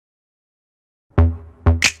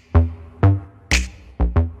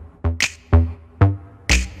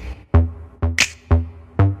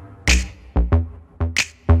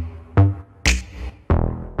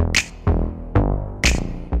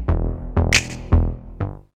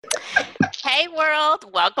Hey world,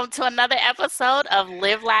 welcome to another episode of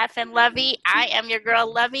Live, Laugh, and Lovey. I am your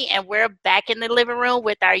girl Lovey, and we're back in the living room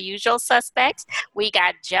with our usual suspects. We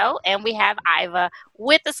got Joe and we have Iva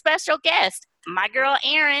with a special guest, my girl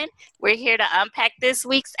Erin. We're here to unpack this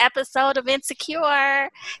week's episode of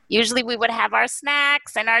Insecure. Usually we would have our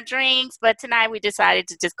snacks and our drinks, but tonight we decided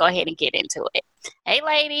to just go ahead and get into it. Hey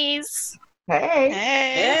ladies.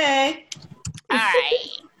 Hey. All right.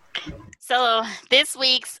 So this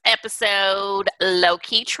week's episode,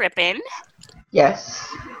 low-key tripping. Yes.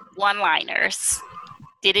 One-liners.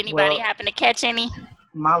 Did anybody happen to catch any?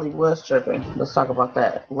 Molly was tripping. Let's talk about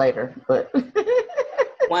that later. But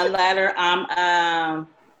one-liner,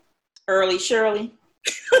 Early Shirley.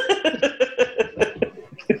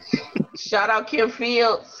 Shout out Kim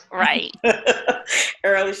Fields. Right.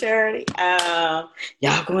 Early Shirley.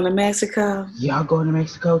 Y'all going to Mexico? Y'all going to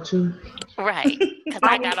Mexico too? Right. Because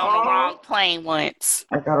I got on the wrong plane once.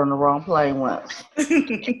 And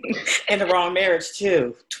the wrong marriage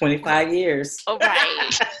too. 25 years. Oh,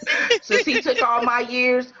 right. Since he took all my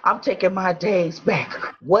years, I'm taking my days back.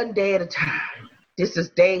 One day at a time. This is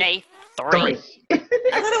day 3. I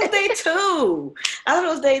thought it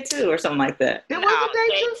was day 2 or something like that. It wasn't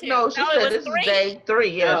day 2? No, she said this 3. Is day 3.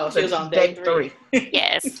 Yeah, no, she was on day 3.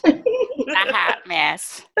 Yes. A hot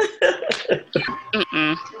mess.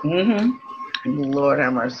 Lord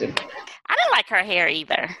have mercy. I didn't like her hair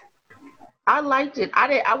either. I liked it.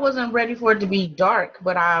 I wasn't ready for it to be dark,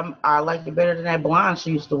 but I liked it better than that blonde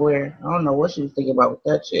she used to wear. I don't know what she was thinking about with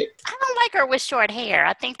that shit. I don't like her with short hair.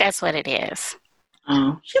 I think that's what it is.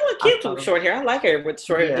 She looked cute with short hair. I like her with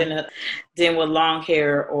short hair than with long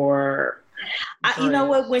hair or. You know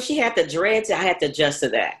what? When she had the dreads, I had to adjust to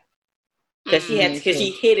that because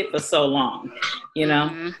she hid it for so long. You know.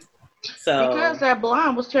 Mm-hmm. So because that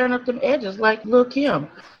blonde was tearing up them edges like Lil' Kim.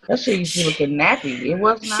 That shit used to looking nappy. It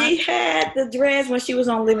was not. She had the dreads when she was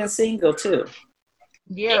on Living Single too.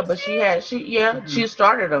 Yeah, but she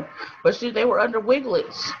started them, but they were under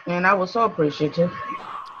wiglets, and I was so appreciative.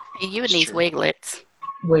 You and these wiglets.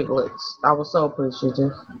 I was so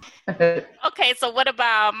appreciative. Okay, so what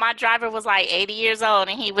about my driver was like 80 years old,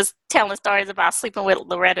 and he was telling stories about sleeping with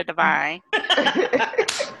Loretta Devine. At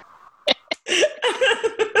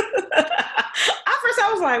first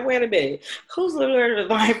I was like, wait a minute, who's Loretta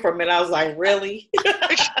Devine from? And I was like, really?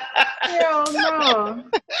 Hell no.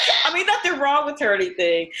 I mean, nothing wrong with her or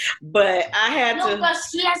anything, but I had to. But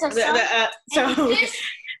she has a son.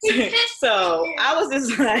 So I was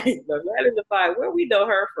just like, Loretta Devine, where we know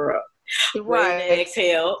her from? Right.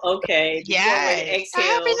 Exhale. Okay. Yeah. Exhale. I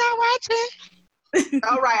hope he's not watching.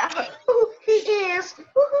 All right. He is.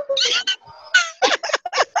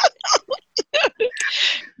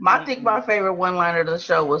 I think my favorite one-liner of the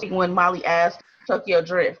show was when Molly asked Tokyo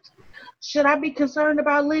Drift, should I be concerned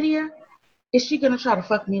about Lydia? Is she going to try to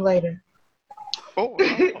fuck me later? Oh,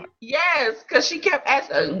 yes, because she kept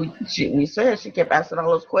asking, we said she kept asking all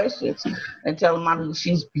those questions and telling Molly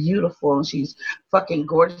she's beautiful and she's fucking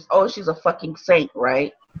gorgeous. Oh, she's a fucking saint,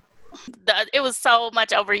 right? It was so much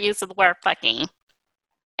overuse of the word fucking.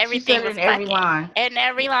 Everything was in every line. In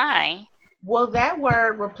every line. Well, that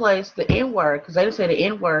word replaced the N-word because they didn't say the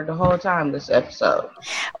N-word the whole time this episode.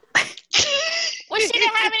 Well, she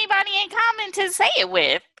didn't have anybody in common to say it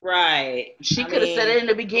with. Right. She could have said it in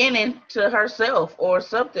the beginning to herself or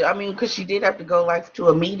something. I mean, because she did have to go to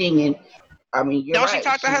a meeting and, I mean, you're Don't right. she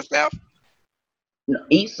talk to herself? No,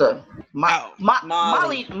 Issa.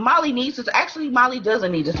 Molly needs to. Actually, Molly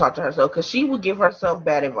doesn't need to talk to herself because she would give herself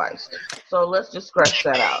bad advice. So let's just scratch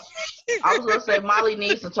that out. I was gonna say Molly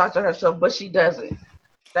needs to talk to herself, but she doesn't.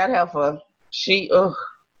 That heifer,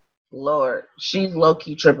 Lord, she's low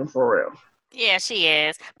key tripping for real. Yeah, she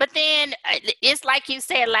is. But then it's like you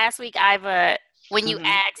said last week, Iva, when you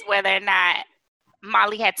asked whether or not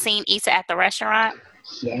Molly had seen Issa at the restaurant.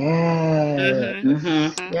 Yes.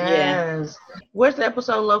 Yes. Yeah. Where's the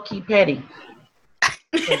episode Low Key Petty?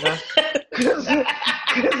 Because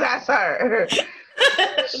that's her.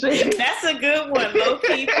 That's a good one, Low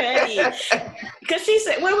Key Petty. Because she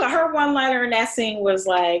said, her one-liner in that scene was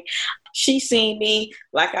like, she seen me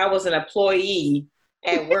like I was an employee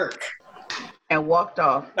at work. And walked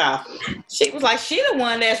off. She was like, she the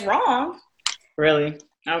one that's wrong. Really?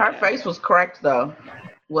 Okay. Her face was correct, though.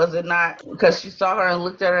 Was it not? Because she saw her and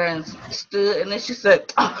looked at her and stood, and then she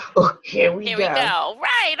said, oh here we go.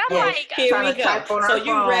 Right. I'm like, here we go. So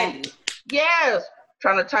you ready? Yes.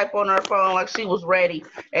 Trying to type on her phone like she was ready,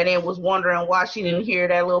 and then was wondering why she didn't hear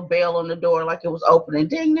that little bell on the door like it was opening.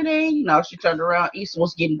 Ding, ding, ding. You know, she turned around. Issa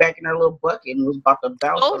was getting back in her little bucket and was about to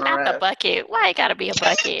bounce on her not ass. The bucket. Why it gotta be a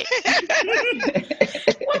bucket?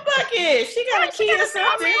 What bucket? kid. She got a key or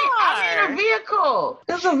something. I mean a vehicle.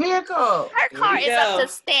 It's a vehicle. Her car is up to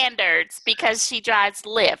standards because she drives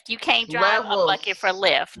Lyft. You can't drive a bucket for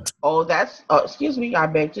Lyft. Oh, that's excuse me, I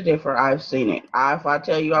beg to differ. I've seen it. If I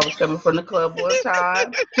tell you I was coming from the club one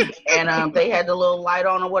time and they had the little light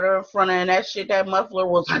on or whatever in front of and that shit, that muffler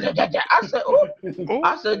was I said, ooh.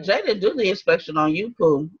 I said, Jay didn't do the inspection on you,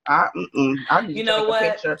 Pooh. I need to take a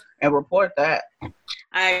picture and report that.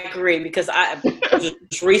 I agree because I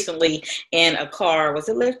just recently in a car. Was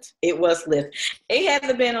it Lyft? It was Lyft. It had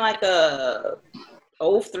to been like a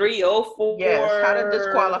 03, 04. Yes, how did this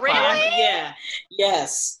qualify? Really? Yeah.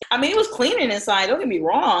 Yes. I mean, it was cleaning inside. Don't get me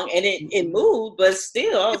wrong, and it moved, but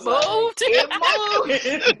still, it moved. It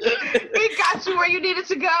got you where you needed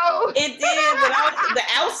to go. It did, but the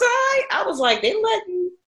outside, I was like, they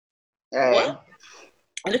letting what?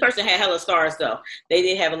 And this person had hella stars, though. They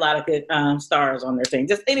did have a lot of good stars on their thing.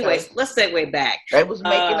 Just anyways, let's segue back. They was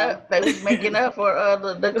making up. They was making up for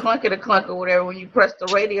the clunk or whatever. When you press the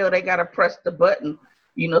radio, they gotta press the button,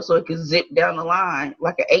 so it can zip down the line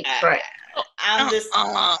like an 8-track. I'm just,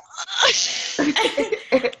 I'm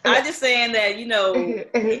just saying that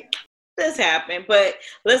this happened, but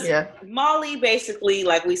Molly basically,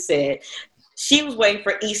 like we said. She was waiting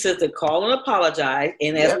for Issa to call and apologize.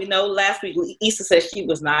 And as we know, last week, Issa said she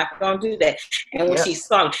was not going to do that. And when she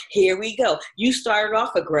saw him, here we go. You started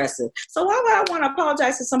off aggressive. So why would I want to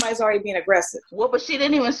apologize if somebody's already being aggressive? Well, but she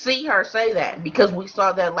didn't even see her say that because we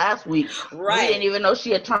saw that last week. Right. We didn't even know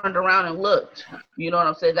she had turned around and looked. You know what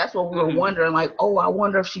I'm saying? That's what we were wondering. Like, I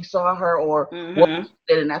wonder if she saw her or what she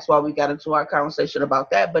did. And that's why we got into our conversation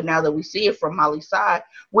about that. But now that we see it from Molly's side,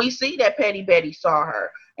 we see that Petty Betty saw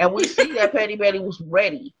her. And we see that Petty Betty was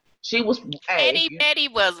ready. She was Petty Betty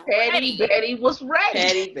was ready. Betty was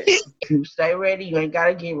ready. You stay ready, you ain't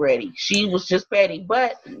gotta get ready. She was just petty,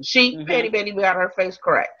 but Petty Betty got her face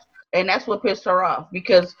correct. And that's what pissed her off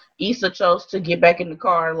because Issa chose to get back in the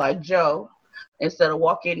car like Joe instead of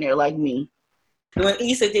walk in there like me. When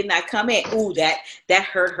Issa did not come in, that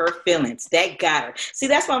hurt her feelings. That got her. See,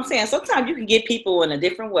 that's what I'm saying. Sometimes you can get people in a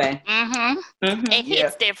different way. It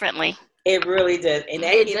hits differently. It really does. And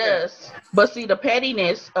it does. But see, the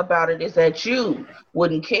pettiness about it is that you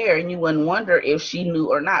wouldn't care and you wouldn't wonder if she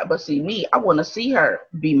knew or not. But see, me, I want to see her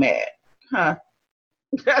be mad. Huh?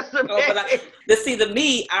 That's the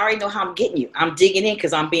me, I already know how I'm getting you. I'm digging in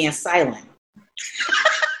because I'm being silent.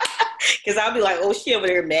 Because I'll be like, oh, she over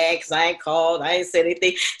there mad because I ain't called. I ain't said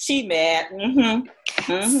anything. She mad.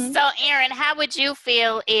 So, Aaron, how would you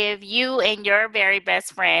feel if you and your very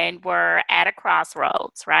best friend were at a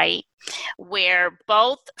crossroads, right? Where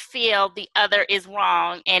both feel the other is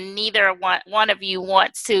wrong and neither one of you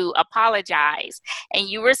wants to apologize. And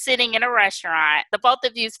you were sitting in a restaurant, the both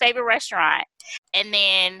of you's favorite restaurant. And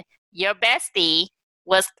then your bestie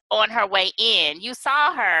was on her way in. You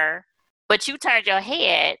saw her, but you turned your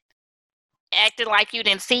head, acting like you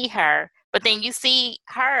didn't see her. But then you see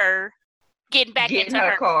her getting back into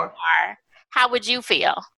her car. How would you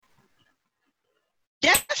feel?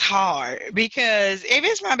 That's hard because if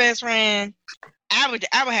it's my best friend, I would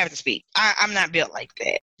have to speak. I'm not built like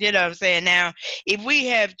that. You know what I'm saying? Now, if we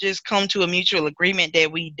have just come to a mutual agreement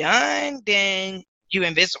that we done, then you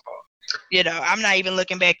invisible. I'm not even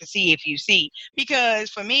looking back to see if you see. Because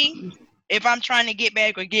for me, if I'm trying to get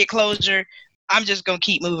back or get closure, I'm just going to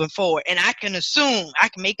keep moving forward. And I can assume, I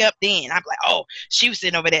can make up then. I'm like, oh, she was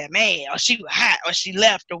sitting over there mad, or she was hot, or she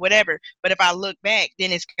left, or whatever. But if I look back,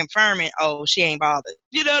 then it's confirming, oh, she ain't bothered.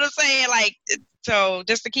 You know what I'm saying? Like, so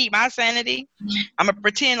just to keep my sanity, I'm going to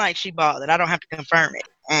pretend like she bothered. I don't have to confirm it.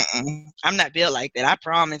 I'm not built like that. I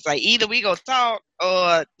promise. Like, either we go talk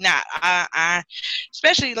or not. I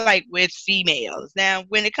especially like with females. Now,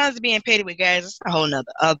 when it comes to being petty with guys, it's a whole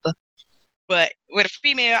nother other. But with a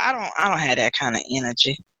female, I don't have that kind of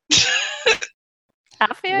energy.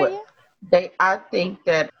 I feel you. I think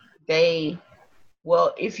that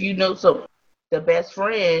if you know the best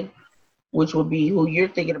friend, which would be who you're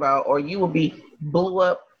thinking about, or you would be blew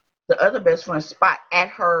up the other best friend's spot at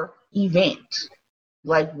her event.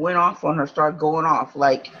 Like went off on her, started going off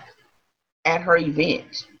like at her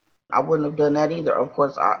event. I wouldn't have done that either. Of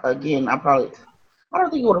course, I don't think it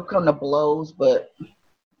would have come to blows, but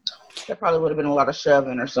there probably would have been a lot of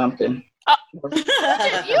shoving or something. You've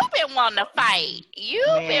been wanting to fight.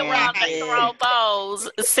 You've been wanting to throw bows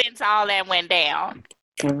since all that went down.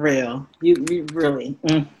 For real. You really.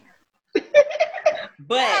 But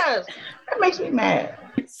yes, that makes me mad.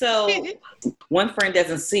 So one friend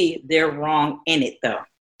doesn't see they're wrong in it, though.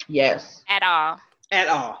 Yes. At all.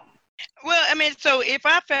 Well, I mean, so if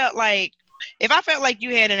I felt like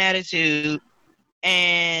you had an attitude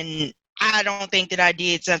and I don't think that I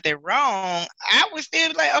did something wrong, I would still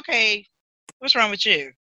be like, okay, what's wrong with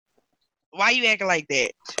you? Why you acting like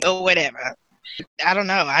that? Or whatever. I don't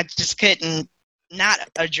know. I just couldn't not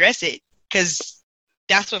address it because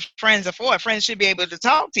that's what friends are for. Friends should be able to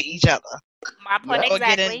talk to each other. My point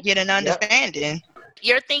exactly. Or get an understanding. Yep.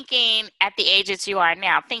 You're thinking at the age that you are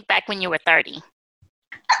now. Think back when you were 30.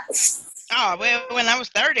 Oh, well, when I was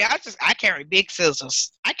 30, I carried big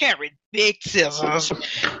scissors. I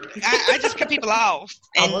just cut people off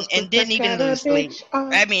and didn't even sleep.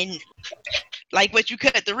 I mean, like what you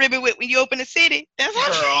cut the ribbon with when you open the city. That's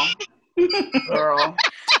how Girl.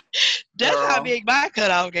 That's how big my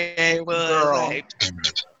cutoff game was. Like.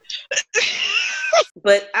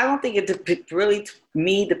 But I don't think it really, to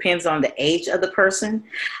me, depends on the age of the person.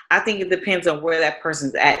 I think it depends on where that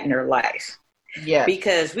person's at in their life. Yeah.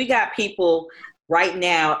 Because we got people right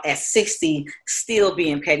now at 60 still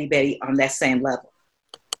being petty Betty on that same level.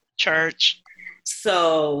 Church.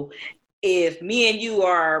 So if me and you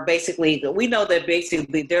are basically, we know that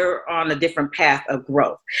basically they're on a different path of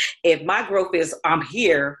growth. If my growth is, I'm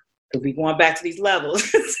here, because we're going back to these levels.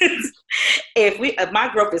 If my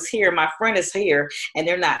growth is here, my friend is here, and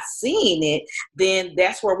they're not seeing it, then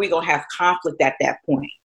that's where we're going to have conflict at that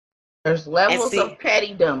point. There's levels of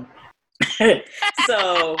pettydom.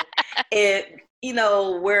 So,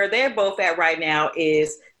 where they're both at right now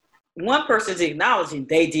is one person's acknowledging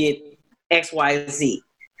they did X, Y, Z,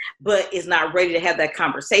 but is not ready to have that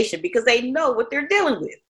conversation because they know what they're dealing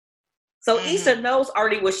with. So Issa knows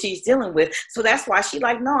already what she's dealing with. So that's why she's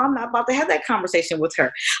like, no, I'm not about to have that conversation with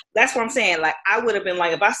her. That's what I'm saying. Like, I would have been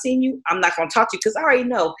like, if I seen you, I'm not going to talk to you because I already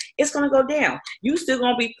know it's going to go down. You still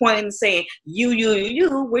going to be pointing and saying, you,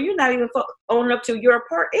 where you're not even owning up to your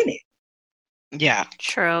part in it. Yeah.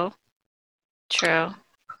 True.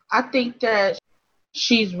 I think that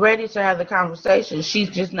she's ready to have the conversation.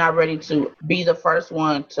 She's just not ready to be the first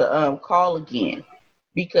one to call again.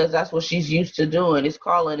 Because that's what she's used to doing, is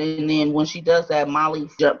calling. And then when she does that, Molly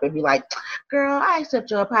jump and be like, girl, I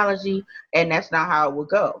accept your apology. And that's not how it would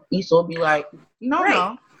go. Issa will be like,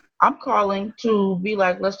 no, I'm calling to be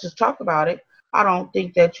like, let's just talk about it. I don't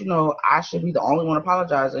think that, I should be the only one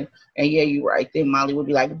apologizing. And yeah, you're right. Then Molly would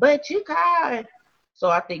be like, but you cried. So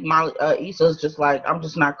I think Issa's just like, I'm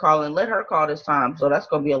just not calling. Let her call this time. So that's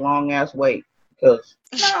going to be a long ass wait. No,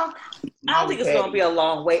 I don't think it's going to be a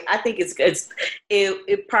long wait. I think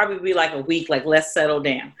it probably be like a week, like let's settle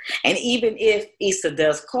down. And even if Issa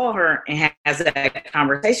does call her and has that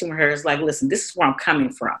conversation with her, it's like, listen, this is where I'm coming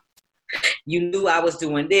from. You knew I was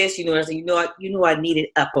doing this. You knew I needed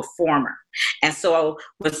a performer. And so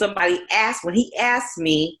when he asked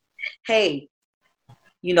me, hey,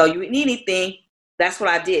 you need anything? That's what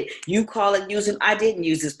I did. You call it using. I didn't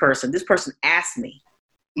use this person. This person asked me.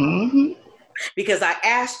 Mm-hmm. Because I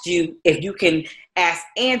asked you if you can ask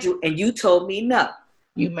Andrew, and you told me no.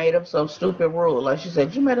 You made up some stupid rule. Like she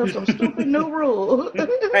said, you made up some stupid new rule.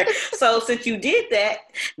 Right. So since you did that,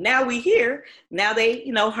 now we here. Now they,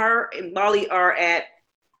 her and Molly are at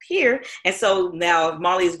here. And so now if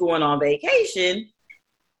Molly's going on vacation,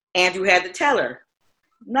 Andrew had to tell her,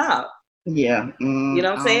 no. Yeah. You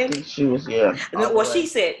know what I'm saying? She was, yeah. Well, she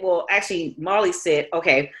said, actually, Molly said,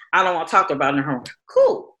 okay, I don't want to talk about it in her room.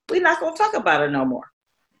 Cool. We're not going to talk about it no more.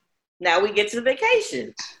 Now we get to the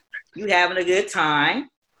vacation. You having a good time.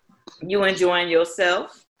 You enjoying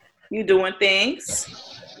yourself. You doing things.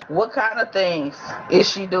 What kind of things is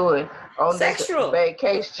she doing on sexual this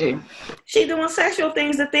vacation? She doing sexual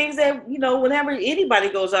things, the things that, whenever anybody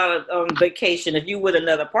goes out on vacation, if you with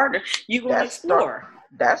another partner, you're going to explore.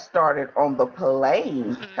 That started on the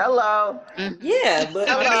plane. Hello. Yeah, but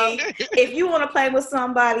I mean, if you want to play with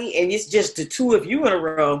somebody and it's just the two of you in a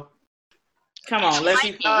row, come on, let's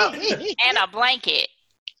be and a blanket.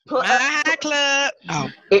 My club. Oh,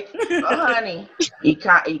 honey,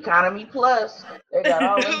 Economy Plus. They got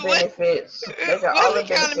all the benefits. They got all the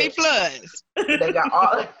Economy benefits. Plus. They got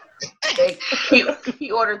all.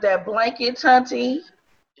 He ordered that blanket, hunty.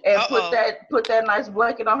 And put that nice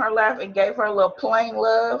blanket on her lap and gave her a little plain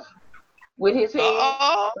love with his head.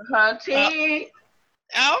 Hunty.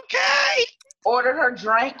 Okay. Ordered her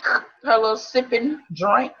drink, her little sipping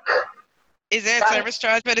drink. Is that service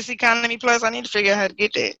charge for this Economy Plus? I need to figure out how to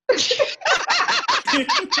get that.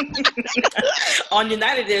 On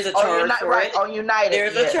United, there's a charge for it. On United,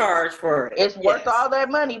 there's a charge for it. It's worth all that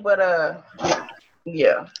money, but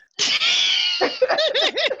yeah.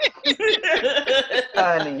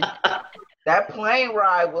 Honey, that plane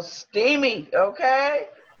ride was steamy, okay?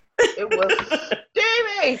 It was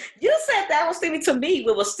steamy. You said that was steamy. To me,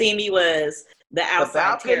 what was steamy was the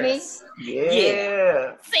outside terrace.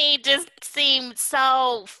 Yeah. See, just seemed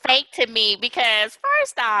so fake to me because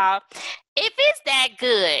first off, if it's that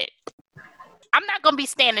good, I'm not gonna be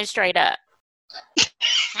standing straight up.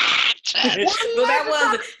 Well,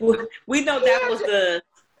 that was. We know that was the.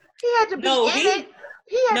 He had to be in it.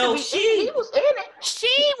 He was in it.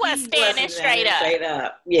 She was standing straight up. Straight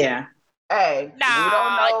up. Yeah. Hey,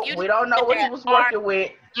 we don't know what he was working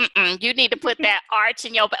with. You need to put that arch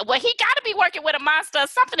in your back. Well, he got to be working with a monster or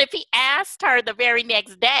something. If he asked her the very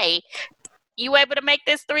next day, you able to make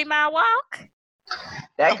this 3-mile walk?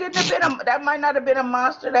 That couldn't have been that might not have been a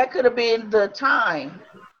monster. That could have been the time.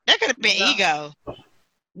 That could have been ego.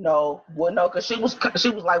 No, well, no, because she was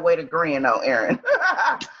like way to grin though, Aaron.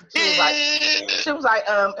 she was like,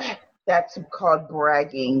 that's called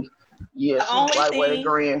bragging. Yeah, she was like way to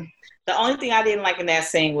grin. The only thing I didn't like in that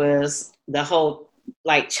scene was the whole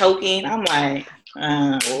like choking. I'm like,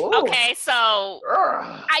 okay, so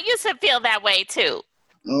I used to feel that way too.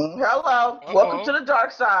 Hello, welcome to the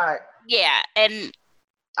dark side. Yeah, and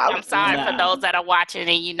I'm sorry for those that are watching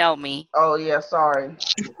and you know me. Oh yeah, sorry.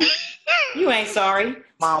 You ain't sorry,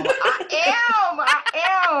 Mama. I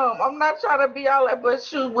am. I'm not trying to be all that, but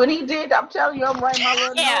shoot, when he did, I'm telling you, I'm writing my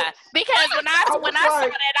little notes. Because when I saw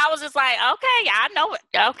that, I was just like, okay, I know it.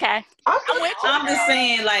 Okay. I'm just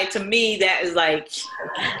saying, like, to me, that is like,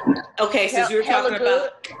 okay, since you were talking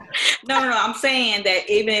about, no, I'm saying that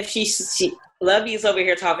even if she Lovey's over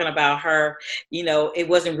here talking about her, you know, it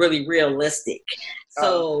wasn't really realistic.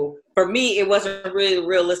 So for me, it wasn't really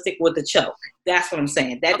realistic with the choke. That's what I'm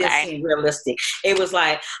saying. That didn't seem realistic. It was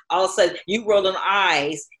like all of a sudden you rolling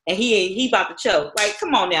eyes and he about to choke. Like,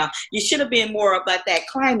 come on now. You should have been more about that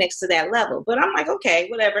climax to that level. But I'm like, okay,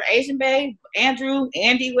 whatever. Asian babe, Andrew,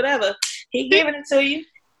 Andy, whatever. He giving it to you.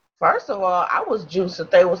 First of all, I was juiced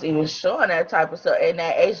that they was even showing that type of stuff. And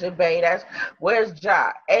that Asian Bay, where's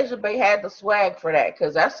Ja? Asian Bay had the swag for that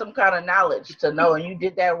because that's some kind of knowledge to know. And you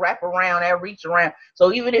did that wrap around, that reach around.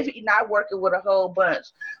 So even if he's not working with a whole bunch,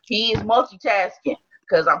 he is multitasking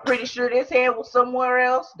because I'm pretty sure this hand was somewhere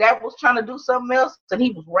else. That was trying to do something else. And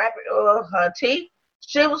he was wrapping her teeth.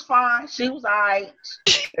 She was fine. She was all right.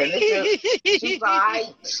 She was all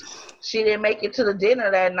right. She didn't make it to the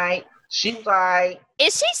dinner that night. She was all right.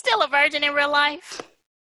 Is she still a virgin in real life?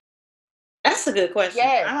 That's a good question.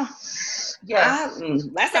 Yes.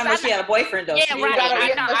 Last time she had a boyfriend, though. Yeah,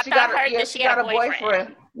 right. She got a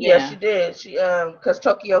boyfriend. Yeah, she did. She because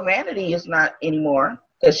Tokyo Vanity is not anymore.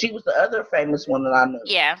 Because she was the other famous one that I knew.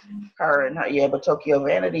 Yeah. Her and her, but Tokyo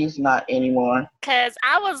Vanity is not anymore. Because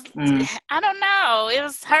I was, I don't know. It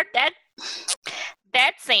was her, that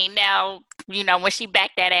scene now, you know, when she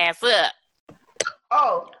backed that ass up.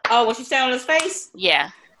 Oh, when she sat on his face?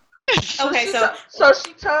 Yeah. Okay, so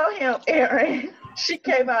she told him, Aaron, she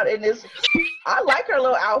came out in this, I like her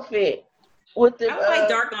little outfit. With the, I don't like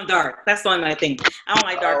dark on dark. That's the only thing. I don't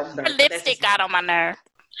like dark on dark. Her lipstick got on my nerve.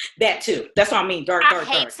 That too. That's what I mean. Dark. I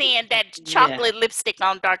hate seeing that chocolate lipstick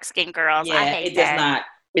on dark skinned girls. Yeah, I hate it does not.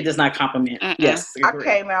 It does not compliment. Mm-mm. Yes. I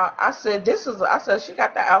came out. I said, she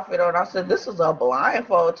got the outfit on. I said, this is a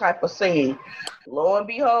blindfold type of scene. Lo and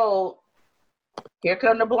behold, here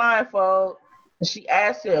come the blindfold. And she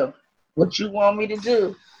asked him, what you want me to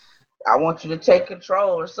do? I want you to take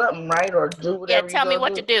control or something, right? Or do whatever tell me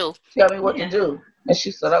what to do. Tell me what to do. And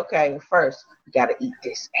she said, okay, first, you got to eat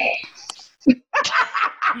this ass.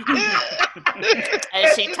 And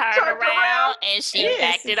she turned around and she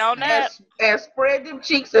backed it on up. And spread them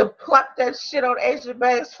cheeks and plucked that shit on Asian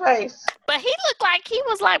Bay's face. But he looked like he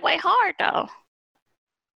was like way hard, though.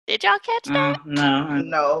 Did y'all catch that?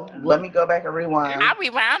 No. Let me go back and rewind. I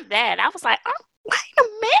rewound that. I was like, oh, wait a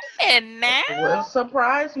minute now. It wouldn't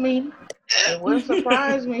surprise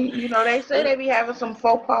me. You know, they say they be having some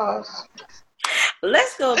faux pas.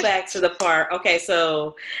 Let's go back to the part. Okay,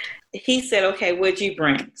 so he said, okay, what'd you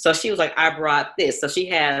bring? So she was like, I brought this. So she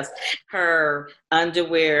has her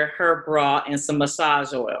underwear, her bra, and some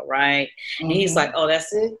massage oil, right? Mm-hmm. And he's like, oh,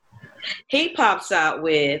 that's it? He pops out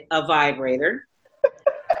with a vibrator,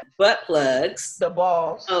 butt plugs. The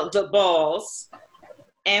balls. Oh, the balls.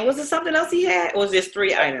 And was it something else he had? Or was this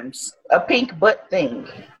 3 items? A pink butt thing.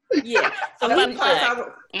 Yeah. So he pops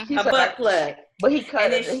out a butt plug. But he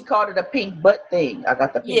called it a pink butt thing. I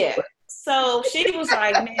got the pink butt. So she was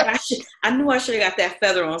like, man, I knew I should have got that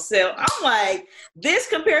feather on sale. I'm like, this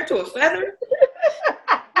compared to a feather?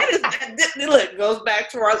 Look, goes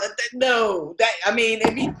back to our, no.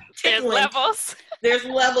 If you tickling, there's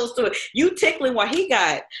levels to it. You tickling what he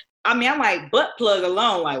got. I'm like, butt plug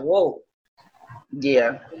alone, like, whoa.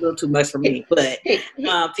 Yeah, a little too much for me. But to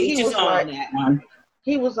each his own on that one.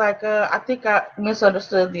 He was like, I think I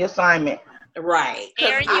misunderstood the assignment. Right.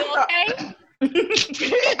 Aaron, you okay?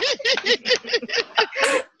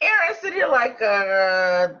 Aaron sitting here like,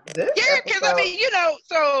 because I mean,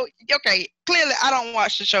 so okay, clearly I don't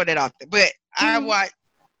watch the show that often, but I watch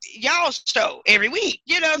y'all's show every week.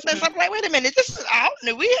 So I'm like, wait a minute, this is I don't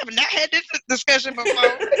know. We have not had this discussion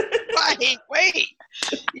before. Like, wait,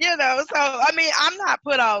 so I mean, I'm not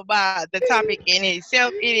put off by the topic in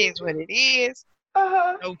itself. It is what it is.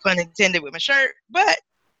 No pun intended with my shirt, but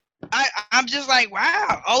I'm just like,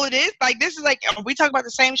 wow, all it is, like, this is like, are we talking about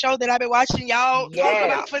the same show that I've been watching y'all talk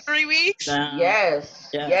about for 3 weeks? Yes.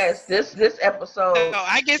 This episode. So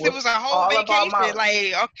I guess it was a whole vacation.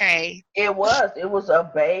 Like, okay. It was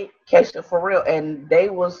a vacation for real. And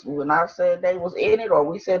when I said they was in it, or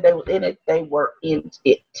we said they was in it, they were in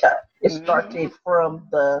it. It started from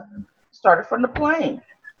the plane.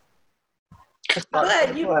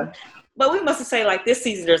 But we must say, like, this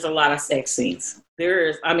season, there's a lot of sex scenes.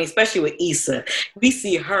 There's, I mean, especially with Issa. We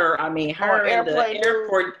see her, I mean, her in the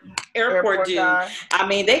airport dude. I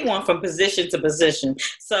mean, they going from position to position.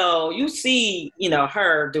 So you see,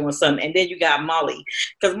 her doing something. And then you got Molly.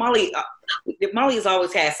 Because Molly has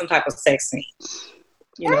always had some type of sex scene.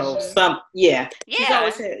 She's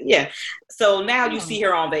always had, So now you see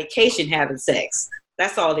her on vacation having sex.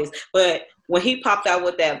 That's all it is. But when he popped out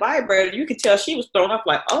with that vibrator, you could tell she was thrown up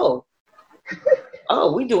like, oh,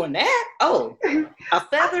 we doing that? Oh, a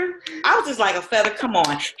feather? I was just like, a feather? Come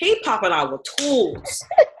on. He popping out with tools.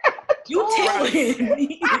 You tickling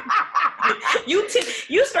me. You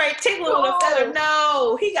straight tickling with a feather.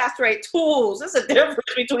 No, he got straight tools. There's a difference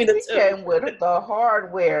between the two. He came with the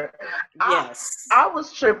hardware. Yes. I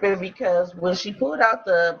was tripping because when she pulled out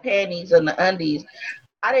the panties and the undies,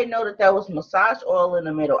 I didn't know that was massage oil in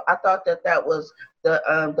the middle. I thought that was the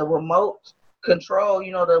remote control,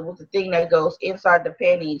 with the thing that goes inside the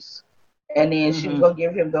panties, and then she was gonna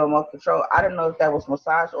give him the remote control. I didn't know if that was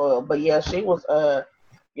massage oil, but yeah, she was her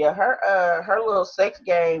little sex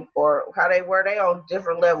game, or how they were, they on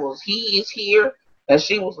different levels. He is here, and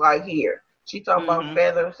she was like here. She talking about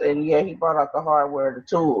feathers, and he brought out the hardware, the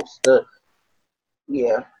tools, But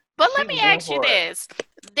let me ask you this.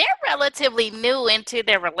 They're relatively new into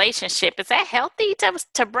their relationship. Is that healthy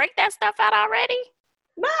to break that stuff out already?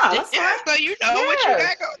 No, that's right. So what you got going.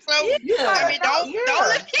 So I mean, don't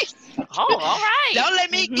let me. Oh, all right. Don't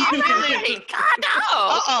let me get you. Like,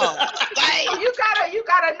 you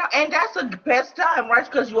gotta know, and that's the best time, right?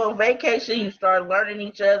 Because you're on vacation, you start learning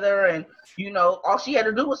each other, and all she had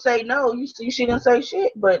to do was say no. You see, she didn't say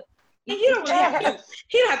shit, but he didn't have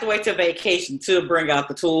to wait till vacation to bring out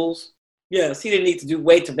the tools. Yes, he didn't need to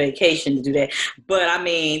wait till vacation to do that. But I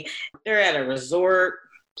mean, they're at a resort.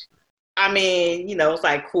 I mean, it's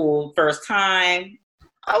like, cool, first time.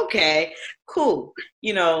 Okay, cool.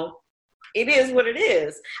 It is what it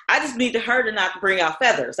is. I just need her to not bring out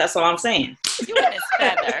feathers. That's all I'm saying. You and his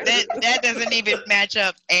feather. That doesn't even match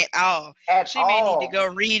up at all. She may need to go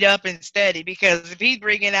read up and study, because if he's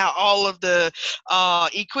bringing out all of the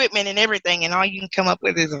equipment and everything, and all you can come up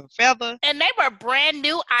with is a feather. And they were brand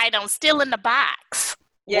new items still in the box.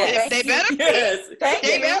 Yes, they better be. Yes. Thank you.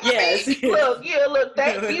 Yes. Look,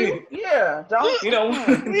 thank you. Yeah, don't. We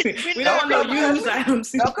don't know used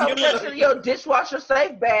items. Don't come touching your dishwasher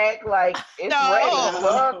safe bag like it's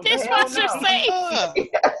ready. Dishwasher safe.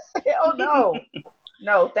 Yes, hell no.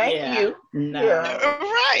 No, thank you. No. Yeah.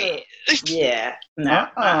 Right. Yeah. No.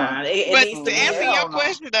 But to answer your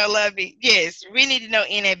question, though, Lovey, yes, we need to know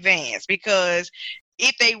in advance, because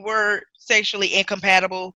if they were sexually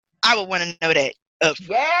incompatible, I would want to know that.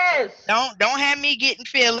 Yes. Don't have me getting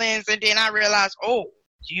feelings, and then I realize, oh,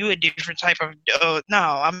 you a different type of. No,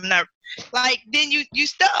 I'm not. Like, then you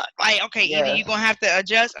stuck. Like, okay, either you're gonna have to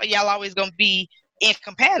adjust, or y'all always gonna be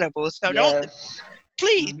incompatible. So don't.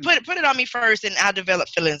 Please put it on me first, and I'll develop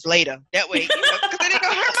feelings later. That way, because it ain't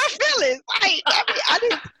gonna hurt my feelings. Like,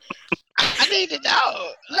 I need to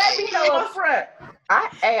know. Let me know up front.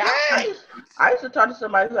 I used to talk to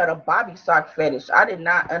somebody who had a Bobby sock fetish. I did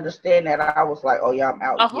not understand that. I was like, oh yeah, I'm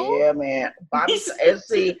out. Yeah, man. Bobby and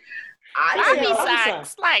see, Bobby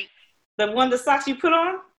socks, like the socks you put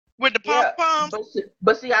on with the pom-poms.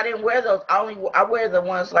 But see, I didn't wear those. I wear the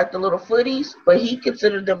ones like the little footies, but he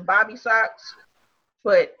considered them Bobby socks.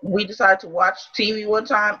 But we decided to watch TV one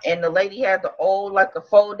time, and the lady had the old, like the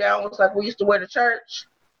fold down ones like we used to wear to church.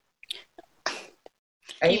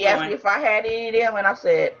 And he asked me if I had any of them, and I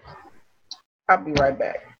said, I'll be right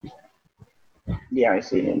back. Yeah, I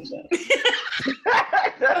see him saying.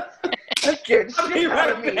 That scared the I'll be shit out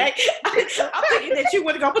of right me. back. I'm thinking that you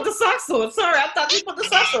would go put the socks on. Sorry, I thought you put the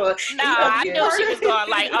socks on. No, I knew she was going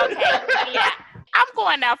like, okay, yeah, I'm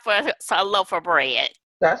going out for a loaf of bread.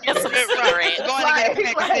 That's Get some cigarettes. Going to get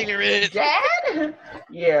a pack of cigarettes. Dad?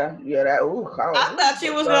 Yeah, that. Ooh, I thought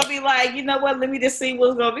she was gonna be like, you know what? Let me just see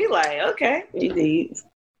what's gonna be like. Okay, indeed.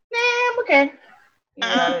 Nah, I'm okay.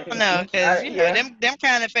 No, because them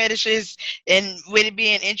kind of fetishes, and with it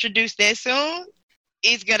being introduced that soon,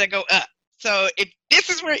 it's gonna go up. So if this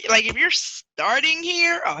is where, like, if you're starting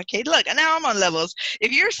here, okay, look, now I'm on levels.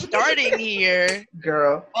 If you're starting here,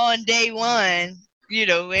 girl, on day one, you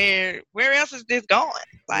know, where else is this going?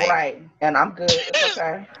 Like, right, and I'm good. It's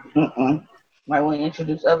okay. Might want to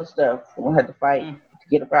introduce other stuff. We'll have to fight to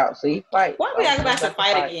get about. So he fight. Why we about to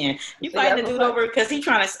fight again? You fighting the dude over because he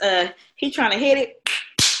trying to hit it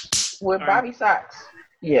with Bobby socks.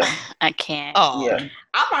 Yeah, I can't. Oh, yeah.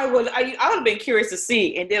 I probably would. I would have been curious to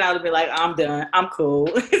see, and then I would have been like, "I'm done. I'm cool."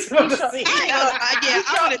 That's the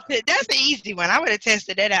easy one. I would have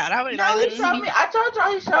tested that out. I would. No, he showed me. I told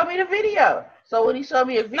y'all he showed me the video. So when he showed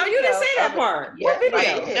me a video, no, you didn't say that part. Yes, what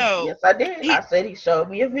video? Yes, I did. I said he showed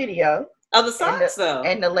me a video of the socks, though,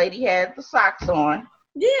 and the lady had the socks on.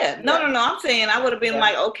 Yeah, no. I'm saying I would have been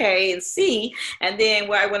like, okay, and see, and then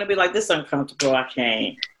where I want to be like, this uncomfortable. I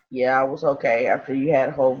can't. Yeah, I was okay after you had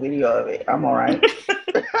a whole video of it. I'm all right.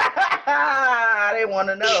 I didn't want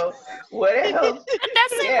to know what else. That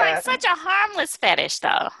seems like such a harmless fetish,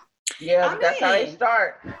 though. Yeah, that's how they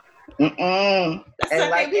start. And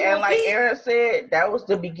like Aaron said, that was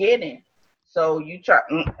the beginning. So you try,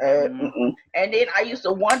 and then I used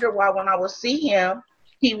to wonder why when I would see him,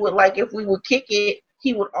 he would like if we would kick it.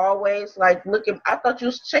 He would always like look at. I thought you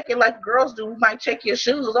was checking like girls do. We might check your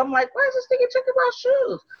shoes. I'm like, why is this nigga checking my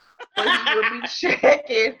shoes? But he would be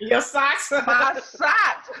checking your socks. My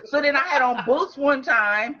socks. So then I had on boots one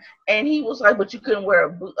time, and he was like, "But you couldn't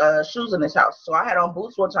wear shoes in this house." So I had on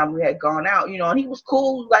boots one time. We had gone out, and he was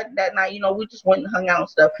cool like that night. We just went and hung out and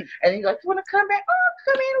stuff. And he's like, "You want to come back?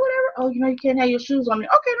 Oh, come in, whatever. Oh, you can't have your shoes on me.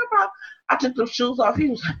 Okay, no problem." I took the shoes off. He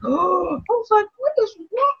was like, "Oh," I was like,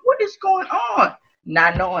 "What is going on?"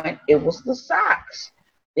 Not knowing it was the socks.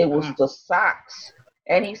 It was the socks.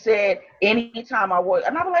 And he said, anytime I wore,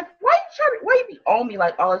 and I was like, why you be on me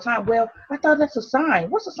like all the time? Well, I thought that's a sign.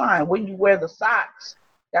 What's a sign? When you wear the socks.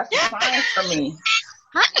 That's a sign for me.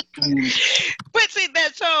 But see,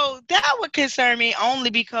 that would concern me only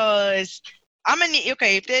because I'm gonna need,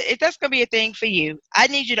 if that's gonna be a thing for you, I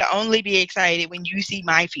need you to only be excited when you see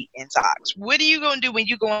my feet in socks. What are you gonna do when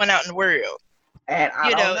you're going out in the world? And I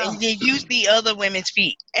don't know. And then you see other women's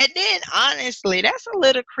feet. And then honestly, that's a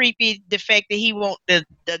little creepy, the fact that he want the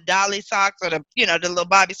dolly socks or the little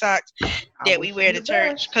Bobby socks that we wear to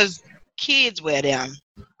church, because kids wear them.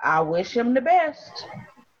 I wish him the best.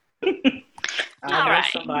 All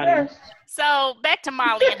right. So back to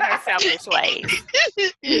Molly and her selfish ways.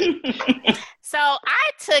 So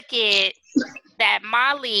I took it that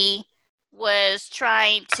Molly was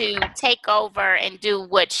trying to take over and do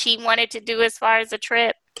what she wanted to do as far as the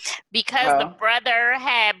trip, because the brother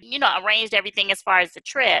had, arranged everything as far as the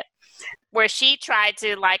trip, where she tried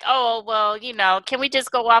to like, oh, well, can we just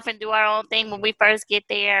go off and do our own thing when we first get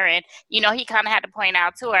there? And, he kind of had to point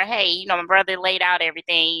out to her, hey, my brother laid out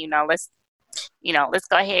everything, let's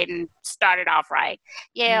go ahead and start it off right.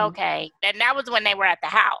 Yeah, okay. And that was when they were at the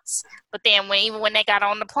house. But then when they got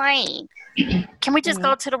on the plane, can we just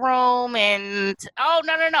go to the room and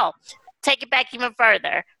no. Take it back even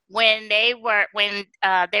further. When they were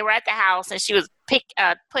at the house and she was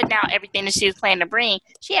putting out everything that she was planning to bring,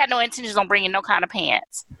 she had no intentions on bringing no kind of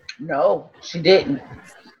pants. No, she didn't.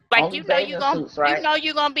 Like, you're gonna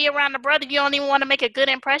be around the brother. You don't even want to make a good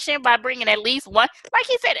impression by bringing at least one, like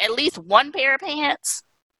he said, at least one pair of pants.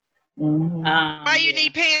 Why you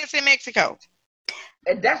need pants in Mexico?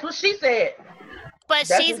 And that's what she said. But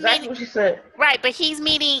that's exactly what she said. Right, but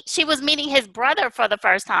she was meeting his brother for the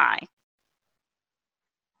first time.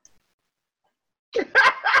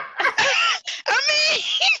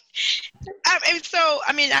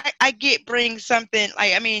 I get bring something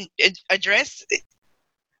like, a dress.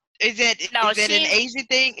 Is that an Asian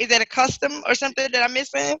thing? Is that a custom or something that I'm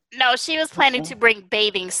missing? No, she was planning to bring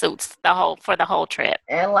bathing suits for the whole trip.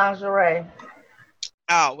 And lingerie.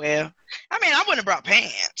 Oh, well. I wouldn't have brought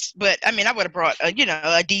pants, but I would have brought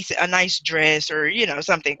a nice dress or,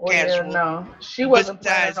 something casual. Yeah, no. She wasn't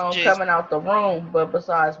planning on coming out the room, but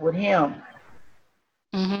besides with him.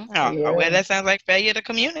 Mm-hmm. Oh, well, that sounds like failure to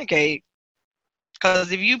communicate.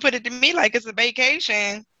 Because if you put it to me like it's a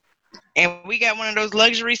vacation and we got one of those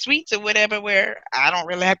luxury suites or whatever where I don't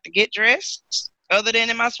really have to get dressed other than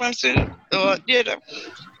in my swimsuit or,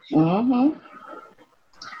 Mm-hmm.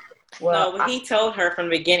 Well, no, he told her from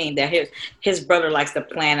the beginning that his brother likes to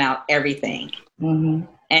plan out everything. Mm-hmm.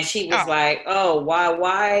 And she was like, "Oh,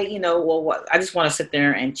 why? You know, well, what? I just want to sit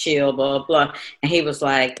there and chill, blah blah." And he was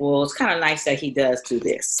like, "Well, it's kind of nice that he does do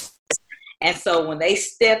this." And so when they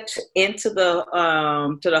stepped into the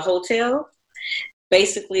to the hotel,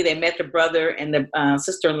 basically they met the brother and the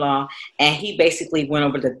sister-in-law, and he basically went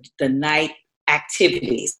over the night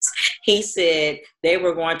activities. He said they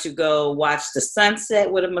were going to go watch the sunset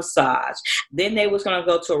with a massage. Then they was going to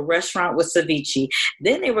go to a restaurant with ceviche.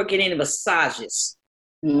 Then they were getting massages.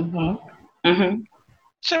 Mm-hmm. Mm-hmm.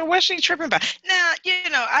 So what's she tripping about? Now,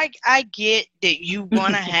 I get that you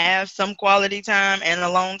want to have some quality time and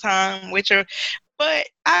alone time with her, but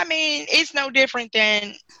I mean, it's no different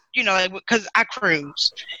than, because I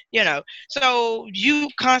cruise, so you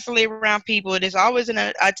constantly around people. There's always an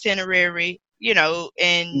itinerary,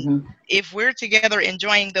 and if we're together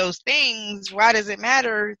enjoying those things, why does it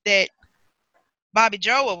matter that Bobby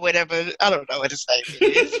Joe or whatever, I don't know what his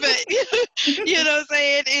name is, but you know what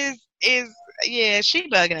I'm saying, is yeah, she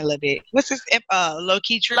bugging a little bit. What's this?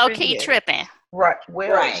 Low-key tripping? Low-key tripping. Right.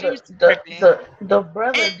 Well, right. The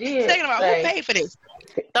brother did second about say, who paid for this?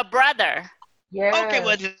 The brother. Yeah. Okay,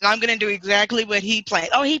 well, I'm going to do exactly what he planned.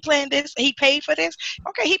 Oh, he planned this? He paid for this?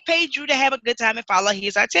 Okay, he paid you to have a good time and follow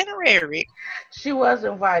his itinerary. She was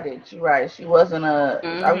invited. You're right. She wasn't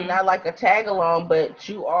I mean, not like a tag along, but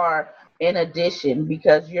you are in addition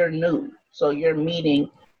because you're new. So you're meeting,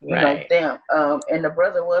 know, them. And the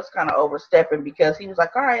brother was kind of overstepping because he was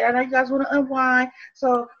like, all right, I know you guys want to unwind.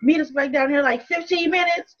 So meet us back down here like 15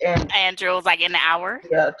 minutes. And Andrew was like in an hour.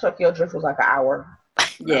 Yeah, Tokyo Drift was like an hour.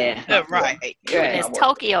 Yeah, right. This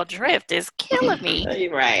Tokyo Drift is killing me.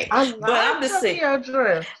 You're right. But I'm just saying.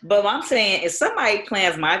 Drift. But I'm saying, if somebody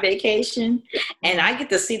plans my vacation and I get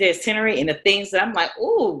to see the itinerary and the things that I'm like,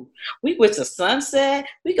 ooh, we went to sunset,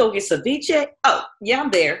 we go get ceviche. Oh, yeah, I'm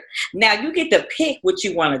there. Now you get to pick what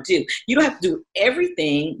you want to do. You don't have to do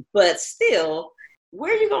everything, but still,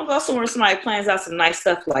 where are you gonna go somewhere somebody plans out some nice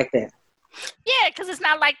stuff like that? Yeah, because it's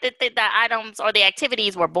not like the items or the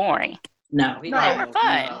activities were boring. No, they were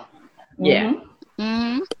fun. No. Yeah.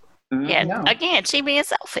 Yeah. No. Again, she being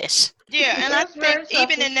selfish. Yeah, and I think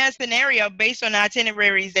even in that scenario, based on the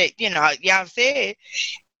itineraries that y'all said,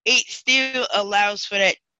 it still allows for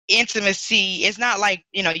that intimacy. It's not like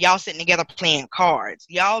y'all sitting together playing cards.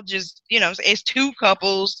 Y'all just it's two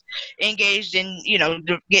couples engaged in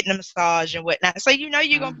getting a massage and whatnot. So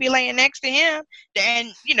you're gonna be laying next to him,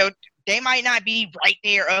 and they might not be right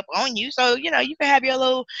there up on you. So, you can have your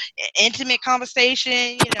little intimate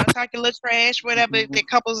conversation, talk a little trash, whatever the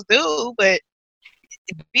couples do, but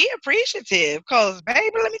be appreciative. Because, baby,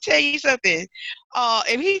 let me tell you something.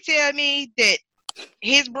 If he tell me that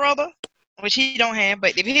his brother, which he don't have,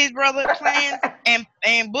 but if his brother plans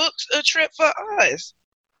and books a trip for us,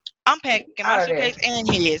 I'm packing my suitcase and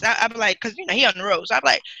his. I be like, because he on the road, so I be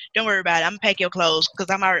like, don't worry about it. I'm gonna pack your clothes because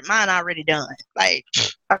mine already done. Like,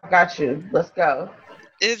 I got you. Let's go.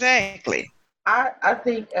 Exactly. I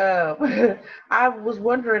think I was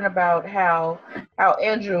wondering about how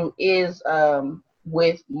Andrew is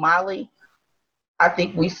with Molly. I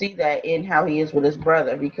think we see that in how he is with his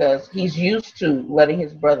brother because he's used to letting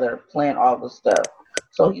his brother plan all the stuff.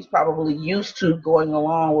 So he's probably used to going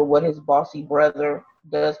along with what his bossy brother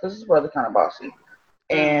does because his brother kind of bossy.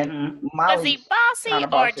 And was he bossy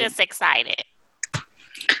or just excited?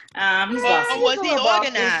 He's bossy. Was he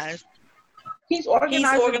organized? He's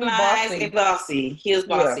organized and bossy. He was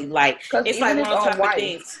bossy. Yeah. Like it's like one of those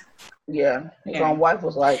things. Yeah, his own wife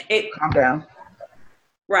was like, "Calm down."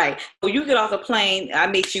 Right. Well, you get off the plane. I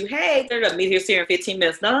meet you. Hey, they're gonna meet here in 15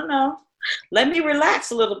 minutes. No. Let me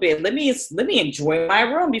relax a little bit. Let me enjoy my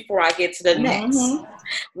room before I get to the next.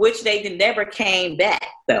 Which they never came back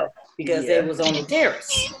though because they was on the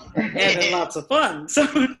terrace having lots of fun.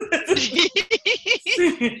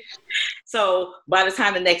 So by the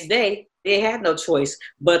time the next day, they had no choice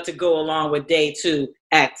but to go along with day 2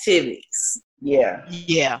 activities.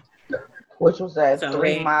 Yeah. Which was that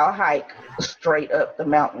 3-mile hike straight up the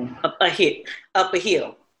mountain. Up a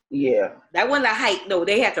hill. Yeah. That wasn't a hike, though.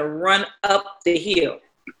 They had to run up the hill.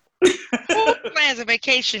 Who plans a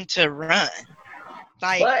vacation to run?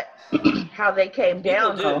 But how they came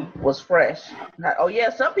down though was fresh. Oh yeah,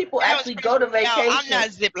 some people actually go to vacation. I'm not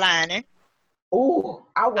ziplining. Ooh,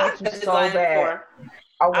 I want to so bad.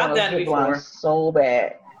 I want to zipline so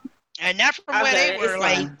bad. And not from where they were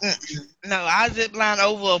like, no, I zipline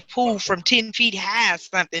over a pool from 10 feet high or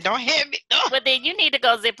something. Don't have it. No. But then you need to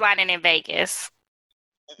go ziplining in Vegas.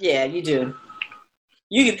 Yeah, you do.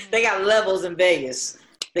 They got levels in Vegas.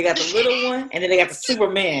 They got the little one, and then they got the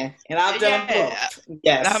Superman. And I've done both.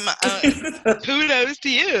 Yes. Kudos to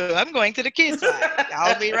you. I'm going to the kid side.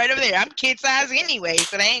 I'll be right over there. I'm kid size anyway,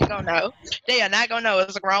 so they ain't gonna know. They are not gonna know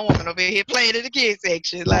it's a grown woman over here playing in the kid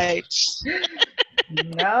section. Like,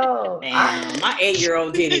 no. My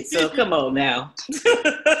 8-year-old did it, so come on now.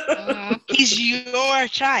 He's your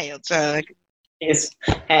child, so. It's,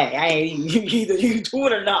 hey, I ain't either you do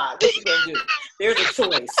it or not. What you gonna do? There's a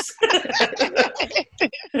choice.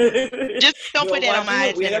 Just don't put that on my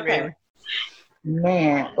itinerary.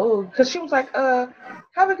 Man, because she was like, how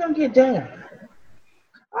we gonna get down?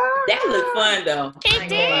 That looked fun though. It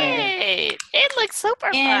did. It looked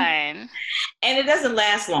super fun. And it doesn't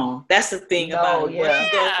last long. That's the thing about it. Once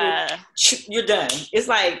you go through, you're done. It's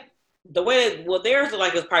like the way theirs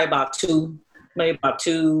like it's probably about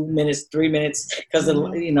 2 minutes, 3 minutes, because of the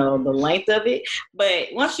length of it. But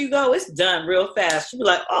once you go, it's done real fast. You'll be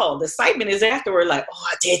like, oh, the excitement is afterward. Like, oh,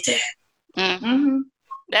 I did that. Mm-hmm.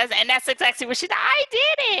 That's exactly what she did. I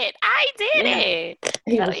did it.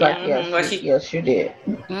 He was like, yes, you did.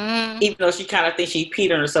 Mm-hmm. Even though she kind of thinks she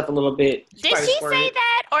peed on herself a little bit. Did she say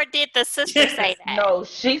that, or did the sister say that? No,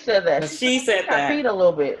 she said that. She said that. I peed a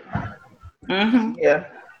little bit. Mm-hmm. Yeah.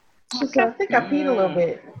 She said, I think I peed a little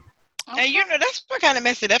bit. And that's what kind of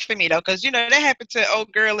messed it up for me though, because that happened to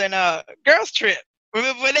old girl in Girls Trip.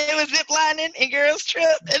 Remember when they was ziplining in Girls Trip?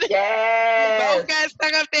 Yeah. Both got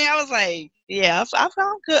stuck up there. I was like, yeah, I'm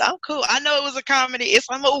good. I'm cool. I know it was a comedy. It's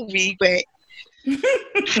a movie, but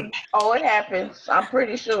oh, it happens. I'm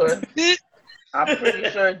pretty sure.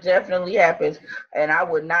 It definitely happens. And I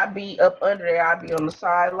would not be up under there. I'd be on the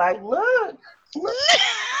side like, look.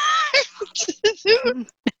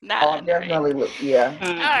 Definitely look. Yeah.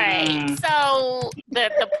 All right. So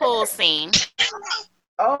the pool scene.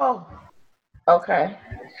 Oh. Okay.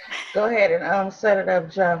 Go ahead and set it up,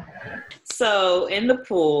 Joe. So in the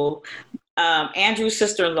pool, Andrew's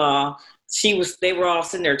sister-in-law, they were all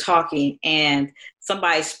sitting there talking, and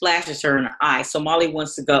somebody splashes her in the eye. So Molly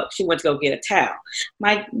she went to go get a towel.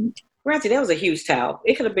 Granted, that was a huge towel.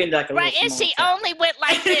 It could have been like a right, and she towel. only went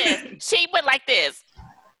like this. She went like this.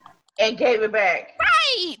 And gave it back.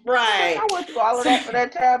 Right. I went through all of that for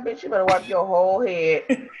that towel, bitch. You better wipe your whole head.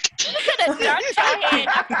 You could have dunked your head.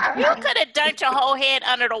 You could have dunked your whole head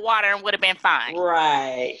under the water and would have been fine.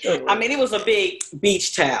 Right. I mean, it was a big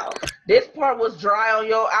beach towel. This part was dry on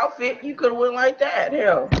your outfit. You could have went like that.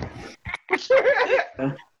 Hell.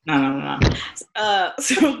 No.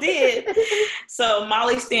 So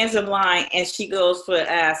Molly stands in line and she goes for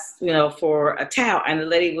a towel, and the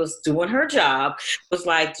lady was doing her job, was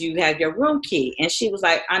like, do you have your room key? And she was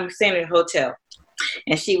like, I'm staying in a hotel.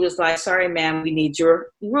 And she was like, sorry, ma'am, we need your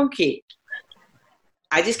room key.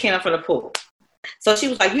 I just came up from the pool. So she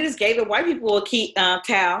was like, you just gave the white people a key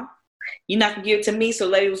towel. You're not going to give it to me. So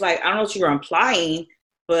the lady was like, I don't know what you were implying,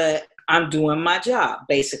 but I'm doing my job,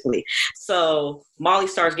 basically. So Molly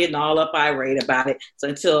starts getting all up irate about it. So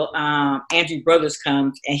until Andrew Brothers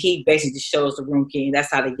comes, and he basically just shows the room key, and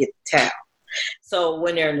that's how they get the towel. So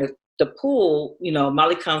when they're in the pool,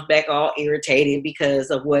 Molly comes back all irritated because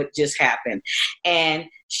of what just happened. And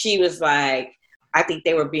she was like, I think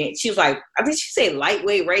she said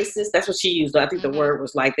lightweight racist. That's what she used. I think the word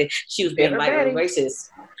was like that. She was being lightweight racist.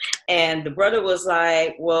 And the brother was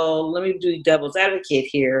like, well, let me do devil's advocate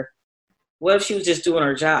here. What if she was just doing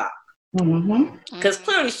her job? Because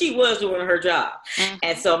clearly she was doing her job.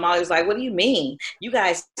 And so Molly was like, what do you mean? You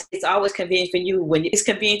guys, it's always convenient for you. When it's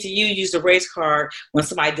convenient to you, use the race card when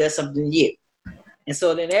somebody does something to you. And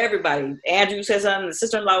so then everybody, Andrew said something, the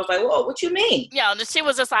sister-in-law was like, whoa, what you mean? Yeah, and she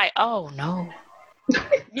was just like, oh, no.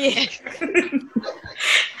 Yeah.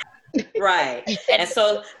 Right. And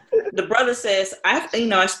so the brother says, I've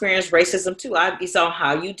experienced racism too. It's on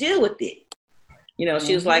how you deal with it.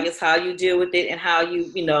 She was like, it's how you deal with it and how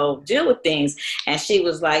you, deal with things. And she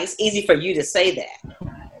was like, it's easy for you to say that.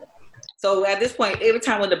 So at this point, every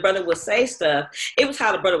time when the brother would say stuff, it was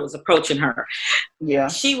how the brother was approaching her. Yeah.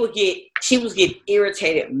 She was get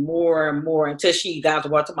irritated more and more until she got to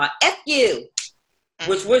watch about F you,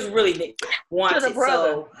 which was really wanted. To the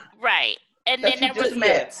brother. So, right. And then there was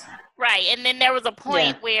right. And then there was a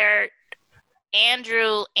point where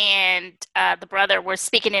Andrew and the brother were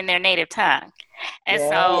speaking in their native tongue. And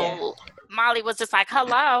so Molly was just like,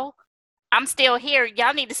 hello, I'm still here.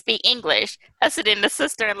 Y'all need to speak English. So then the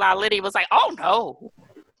sister-in-law, Lydia, was like, oh, no.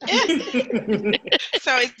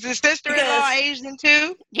 So is the sister-in-law Asian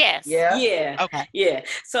too? Yes. Yeah. Okay. Yeah.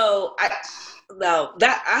 So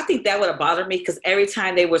I think that would have bothered me because every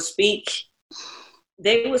time they would speak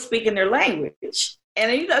in their language. And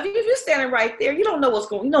if you're standing right there, you don't know what's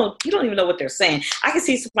going. You don't even know what they're saying. I can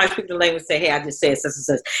see somebody speaking the language say, "Hey, I just said such and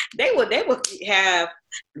such." They would have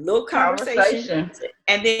little conversation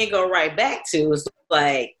and then go right back to it's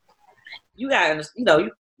like you gotta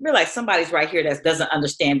you realize somebody's right here that doesn't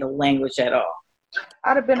understand the language at all.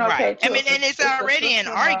 I'd have been okay. Too. I mean, and it's already an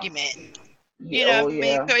argument. You know what I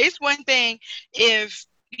mean? So it's one thing if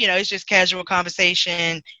it's just casual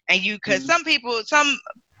conversation, and because some people,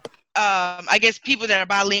 I guess people that are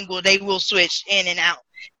bilingual, they will switch in and out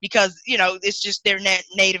because it's just their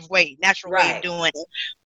native way, natural way of doing it.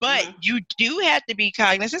 But you do have to be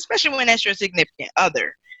cognizant, especially when that's your significant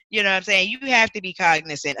other. You know what I'm saying? You have to be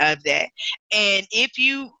cognizant of that. And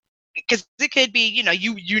because it could be,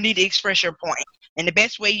 you need to express your point. And the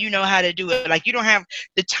best way you know how to do it, like you don't have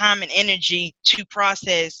the time and energy to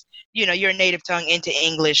process, your native tongue into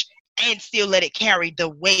English and still let it carry the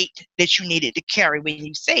weight that you needed to carry when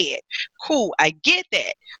you say it. Cool, I get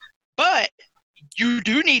that. But you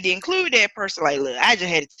do need to include that person. Like, look, I just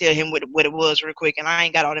had to tell him what it was real quick, and I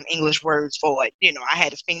ain't got all them English words for it. I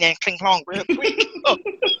had to spin that clink clong real quick.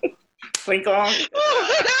 Clink clong.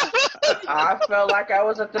 I felt like I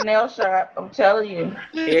was at the nail shop. I'm telling you.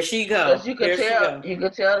 Here she goes. You could tell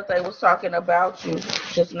that they was talking about you,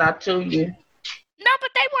 just not to you. No,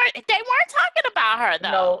 but they weren't talking about her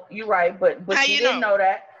though. No, you're right, but you didn't know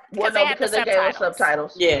that. Well, no, because they gave us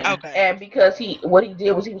subtitles. Yeah. Okay. And because what he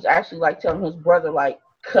did was he was actually like telling his brother like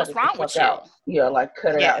cut it the fuck out. Yeah, like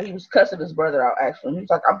cut it out. He was cussing his brother out actually. He was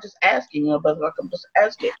like, "I'm just asking you, brother. Like I'm just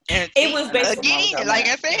asking." And it was basically again, like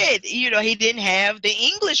I said, he didn't have the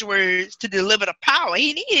English words to deliver the power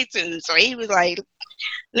he needed to, so he was like,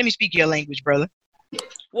 "Let me speak your language, brother."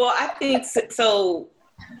 Well, I think so.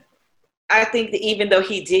 I think that even though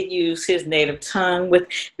he did use his native tongue,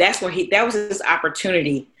 that was his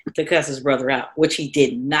opportunity to cuss his brother out, which he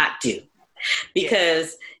did not do.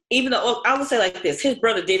 Because even though I would say like this, his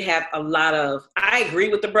brother did have a lot of. I agree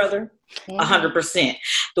with the brother, 100%.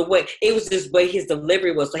 The way it was, just the way his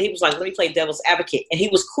delivery was. So he was like, "Let me play devil's advocate," and he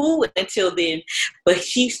was cool until then, but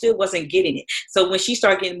he still wasn't getting it. So when she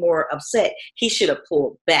started getting more upset, he should have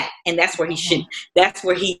pulled back, and that's where he should. That's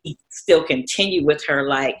where he still continued with her.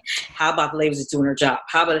 Like, how about the ladies just doing her job?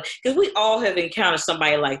 How about because we all have encountered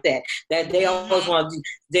somebody like that they always want to.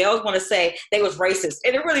 They always want to say they was racist,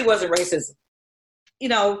 and it really wasn't racism.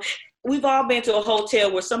 We've all been to a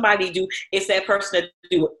hotel where it's that person that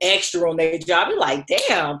do extra on their job. You're like,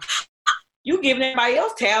 damn, you giving everybody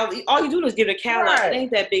else towel. All you do is give a cow out. It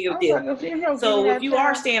ain't that big of a deal. So if you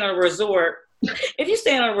are staying on a resort,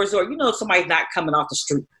 somebody's not coming off the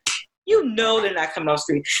street. They're not coming off the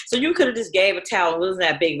street. So you could have just gave a towel. It wasn't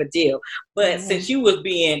that big of a deal. But since you was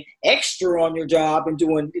being extra on your job and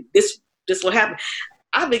doing this what happened.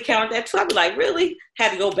 I've been counting that too. I'd be like, really?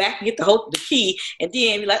 Had to go back and get the key, and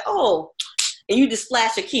then be like, oh, and you just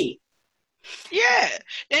flash a key. Yeah,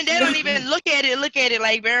 and they don't even look at it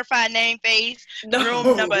like verified name, face,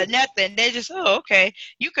 room number, nothing. They just, oh, okay,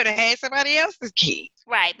 you could have had somebody else's key.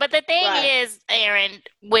 Right, but the thing is, Aaron,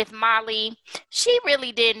 with Molly, she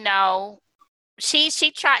really didn't know. She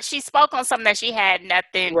tried. She spoke on something that she had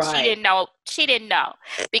nothing. Right. She didn't know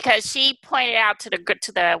because she pointed out to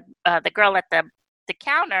the girl at the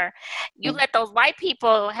counter, you let those white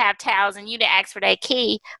people have towels and you didn't ask for their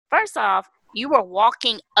key. First off, you were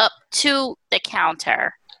walking up to the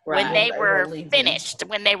counter when they were finished,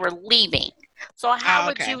 when they were leaving. So how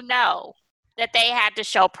would you know that they had to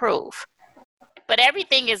show proof? But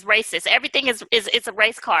everything is racist. Everything is a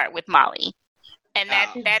race card with Molly. And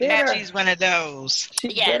that she's one of those.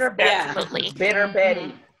 She's bitter, absolutely. Bitter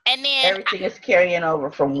Betty. And then everything is carrying over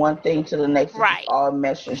from one thing to the next. Right. It's all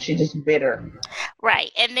meshing. She's just bitter. Right.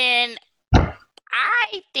 And then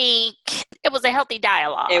I think it was a healthy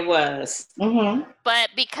dialogue. It was. Mm-hmm. But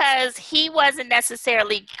because he wasn't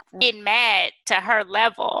necessarily getting mad to her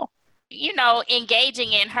level,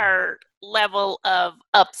 engaging in her level of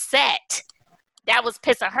upset, that was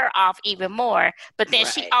pissing her off even more. But then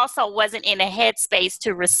she also wasn't in a headspace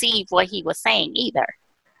to receive what he was saying either.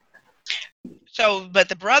 So, but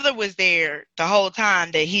the brother was there the whole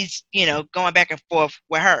time that he's, going back and forth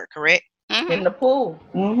with her, correct? Mm-hmm. In the pool.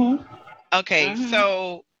 Mm-hmm. Okay,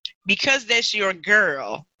 so because that's your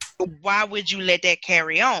girl, why would you let that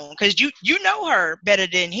carry on? Because you know her better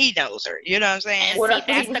than he knows her. You know what I'm saying? Well,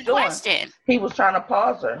 that's the question. He was trying to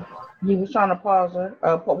pause her.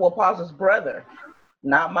 Pause his brother,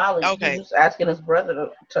 not Molly. Okay. He was asking his brother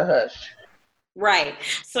to hush. Right.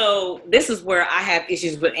 So this is where I have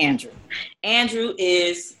issues with Andrew. Andrew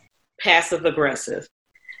is passive aggressive.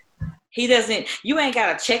 He doesn't. You ain't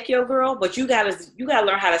gotta check your girl, but you gotta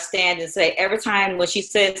learn how to stand and say every time when she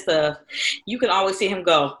says stuff, you can always see him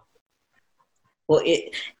go, well,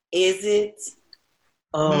 it is it.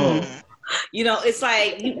 Oh, it's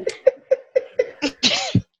like.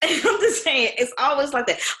 I'm just saying, it's always like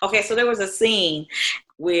that. Okay, so there was a scene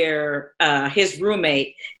where his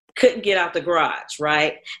roommate couldn't get out the garage,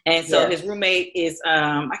 right? And so his roommate is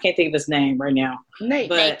I can't think of his name right now.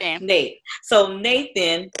 Nate. So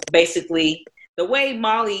Nathan, basically, the way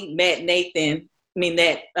Molly met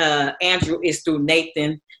Andrew is through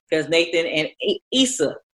Nathan, because Nathan and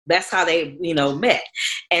Issa, that's how they, met.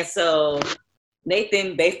 And so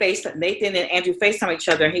Nathan and Andrew FaceTime each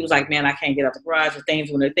other, and he was like, man, I can't get out the garage, and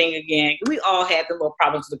things were a thing again. We all had the little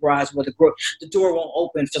problems with the garage where the door won't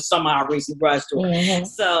open for some odd reason, the garage door. Mm-hmm.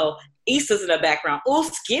 So Issa's in the background. Oh,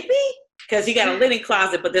 Skippy? Because he got a linen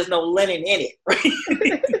closet, but there's no linen in it. Right?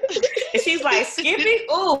 And she's like, Skippy?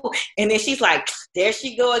 Ooh. And then she's like, there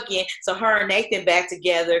she go again. So her and Nathan back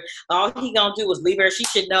together. All he gonna do is leave her. She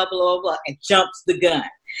should know, blah, blah, blah, and jumps the gun.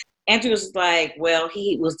 Andrew was like, well,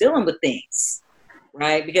 he was dealing with things.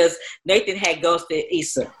 Right? Because Nathan had ghosted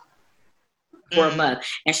Issa for a month.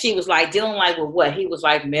 And she was like, dealing like with what? He was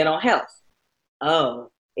like, mental health. Oh,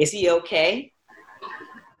 is he okay?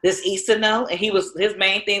 Does Issa know? And his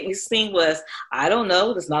main thing, his thing was, I don't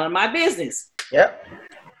know. That's none of my business. Yep.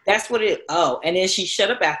 That's what and then she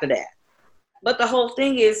shut up after that. But the whole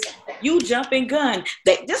thing is, you jumping gun.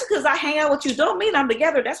 Just because I hang out with you don't mean I'm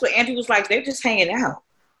together. That's what Andrew was like. They're just hanging out.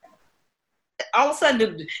 All of a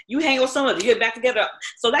sudden, you hang out with somebody, you get back together.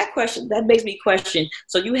 So that makes me question.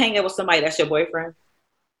 So you hang out with somebody that's your boyfriend?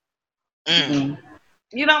 Mm-hmm.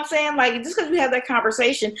 You know what I'm saying? Like, just because you have that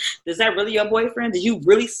conversation, is that really your boyfriend? Did you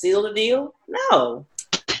really seal the deal? No.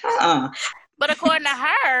 But according to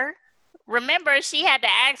her, remember, she had to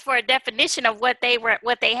ask for a definition of what they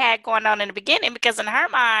had going on in the beginning, because in her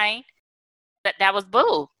mind, that was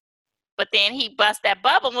boo. But then he bust that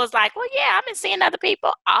bubble and was like, well, yeah, I've been seeing other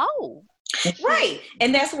people. Oh. Right.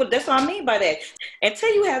 And that's what I mean by that.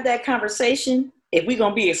 Until you have that conversation, if we're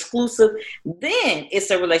going to be exclusive, then it's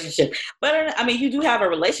a relationship. But I mean, you do have a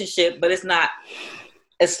relationship, but it's not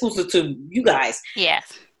exclusive to you guys.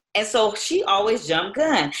 Yes. And so she always jumped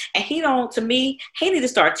gun. And he need to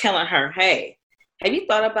start telling her, hey, have you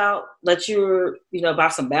thought about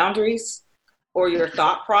about some boundaries or your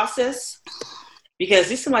thought process?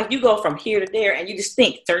 Because it seems like you go from here to there and you just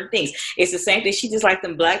think certain things. It's the same thing. She just like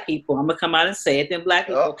them black people. I'm going to come out and say it. Them black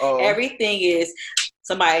people, everything is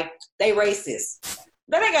they racist.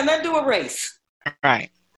 That ain't got nothing to do with race.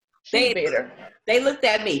 Right. They looked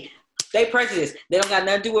at me. They prejudiced. They don't got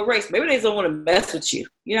nothing to do with race. Maybe they just don't want to mess with you.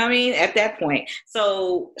 You know what I mean? At that point.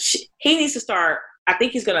 So he needs to start, I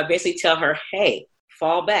think he's going to basically tell her, hey,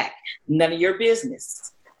 fall back. None of your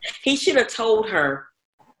business. He should have told her,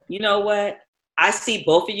 you know what? I see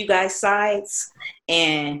both of you guys' sides,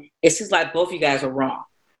 and it seems like both of you guys are wrong.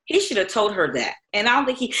 He should have told her that. And I don't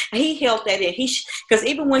think he held that in. Because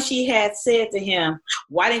even when she had said to him,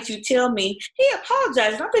 why didn't you tell me? He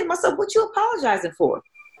apologized. And I'm thinking to myself, what you apologizing for?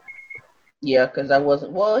 Yeah, because I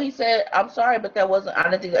wasn't. Well, he said, I'm sorry, but that wasn't. I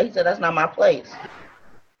didn't think. He said, that's not my place.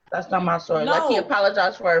 That's not my story. No. Like, he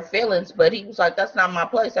apologized for her feelings, but he was like, that's not my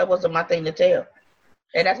place. That wasn't my thing to tell.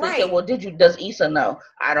 And that's what he said, well, does Issa know?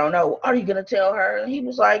 I don't know. Are you going to tell her? And he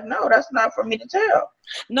was like, no, that's not for me to tell.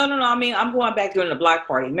 No. I mean, I'm going back during the block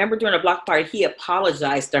party. Remember during the block party, he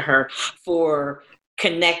apologized to her for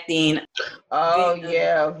connecting.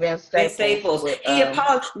 Vince Staples. He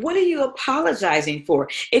apologized. What are you apologizing for?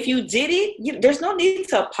 If you did it, there's no need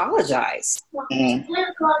to apologize. Mm.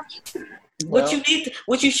 What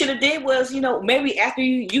you should have did was, maybe after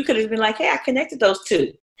you could have been like, hey, I connected those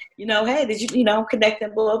two. Hey, did you, connect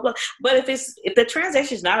them, blah, blah, blah. But if the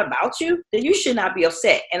transaction is not about you, then you should not be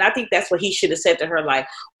upset. And I think that's what he should have said to her, like,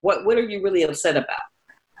 what are you really upset about?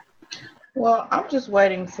 Well, I'm just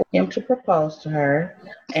waiting for him to propose to her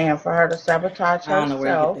and for her to sabotage herself. I don't know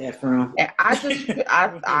where to get that from. And I just,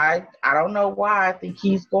 I don't know why I think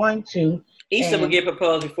he's going to. Issa will get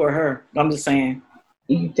proposed before her. I'm just saying.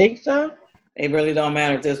 You think so? It really don't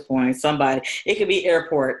matter at this point. It could be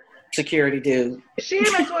airport security dude. She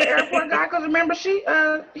ain't into an airport guy because remember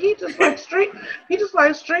he just like street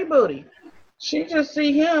booty. She just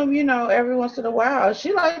see him, every once in a while.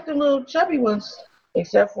 She like the little chubby ones,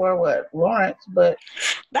 except for Lawrence. But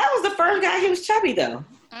that was the first guy. He was chubby though,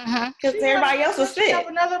 because everybody else was fit. Have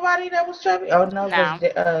another body that was chubby. Oh no.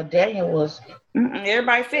 Daniel was.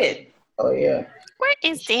 Everybody fit. Oh yeah. Where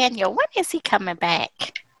is Daniel? When is he coming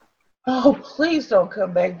back? Oh, please don't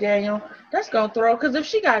come back, Daniel. That's going to throw, because if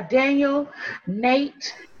she got Daniel,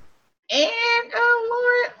 Nate, and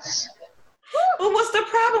Lawrence, But what's the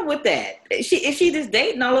problem with that? If she just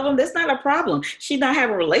dating all of them, that's not a problem. She's not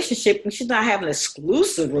having a relationship, and she's not having an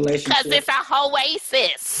exclusive relationship. Because it's a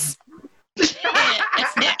oasis.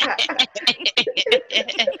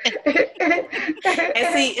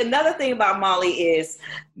 And see, another thing about Molly is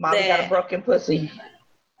Molly got a broken pussy.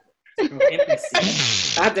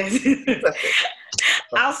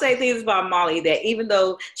 I'll say things about Molly that even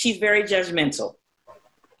though she's very judgmental,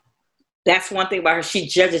 that's one thing about her. She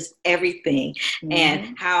judges everything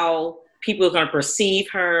and how people are going to perceive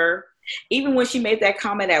her. Even when she made that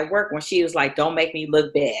comment at work when she was like, "Don't make me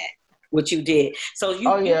look bad," what you did. So you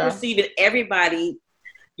perceive it. Everybody,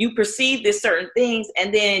 you perceive this certain things,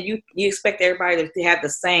 and then you expect everybody to have the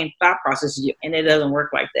same thought process as you, and it doesn't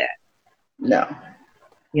work like that. No.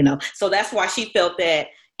 So that's why she felt that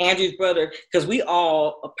Andrew's brother, because we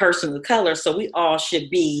all a person of color, so we all should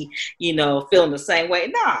be, feeling the same way.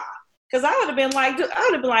 Nah, because I would have been like,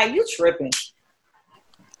 you tripping.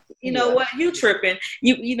 You know what? You tripping.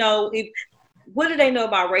 What do they know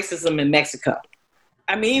about racism in Mexico?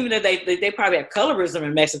 I mean, even if they probably have colorism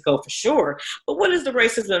in Mexico for sure, but what is the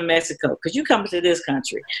racism in Mexico? Because you come to this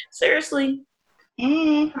country. Seriously?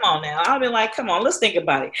 Come on now. I'll be like, come on, let's think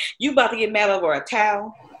about it. You about to get mad over a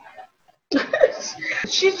towel?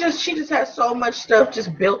 She just has so much stuff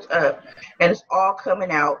just built up, and it's all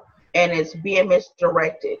coming out, and it's being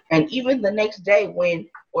misdirected. And even the next day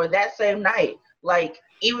or that same night, like,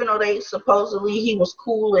 even though he was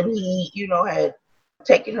cool and he, had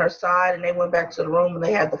taken her side and they went back to the room and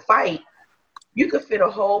they had the fight, you could fit a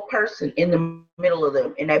whole person in the middle of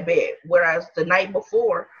them in that bed. Whereas the night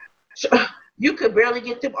before, you could barely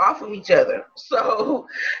get them off of each other. So,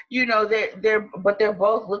 they're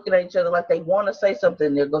both looking at each other like they want to say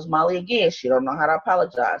something. There goes Molly again. She don't know how to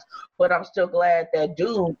apologize. But I'm still glad that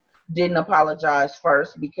dude didn't apologize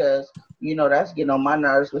first, because, that's getting on my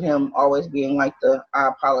nerves with him always being like I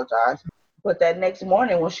apologize. But that next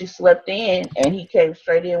morning when she slept in and he came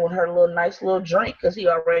straight in with her nice little drink, because he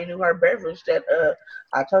already knew her beverage, that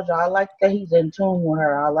I told you I like that he's in tune with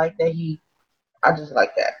her. I like that I just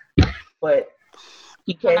like that. But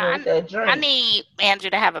he came in with that drink. I need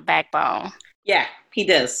Andrew to have a backbone. Yeah, he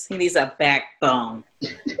does. He needs a backbone.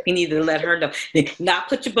 He needs to let her know. Not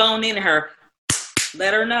put your bone in her.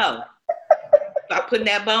 Let her know. Stop putting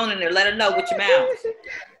that bone in there. Let her know with your mouth.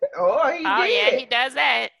 Oh, he did. Yeah, he does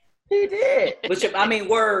that. He did.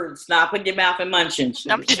 Words. Not putting your mouth in munching.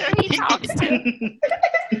 I'm sure he talks to.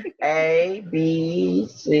 A, B,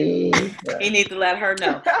 C. He needs to let her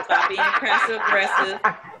know. Stop being passive aggressive.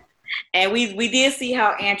 And we did see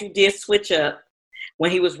how Andrew did switch up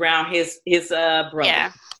when he was around his brother.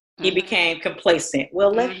 Yeah. He became complacent.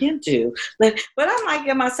 Well, let him do. But I'm like,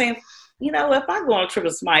 am I saying, if I go on a trip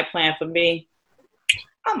with somebody planning for me,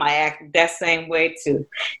 I might act that same way too.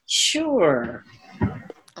 Sure.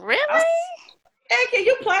 Really? Can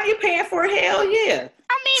you plan? You paying for it? Hell yeah.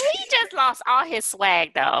 I mean, he just lost all his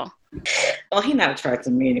swag though. Well, he's not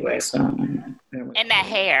attracted to me anyway, so. And that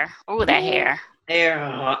hair. Ooh, that hair.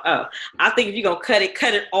 I think if you're gonna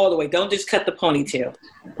cut it all the way. Don't just cut the ponytail.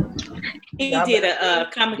 He did a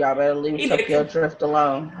comment. Y'all better leave Tokyo Drift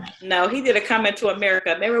alone. No, he did a comment to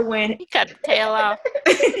America. Remember when he cut the tail off?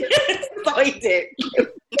 So he did.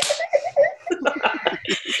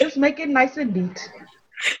 Just make it nice and neat.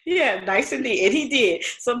 Yeah, nice and neat. And he did.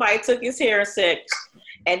 Somebody took his hair and said,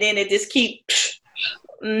 and then it just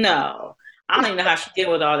no. I don't even know how she did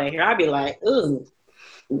with all that hair. I'd be like, ooh.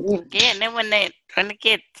 Yeah, and then when it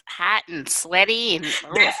gets hot and sweaty and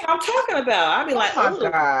that's what I'm talking about. I'd be like, oh my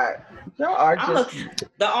God. Y'all are just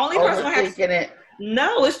the only person who has it.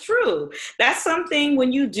 No, it's true. That's something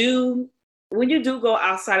when you do go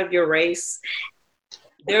outside of your race,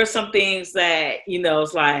 there are some things that,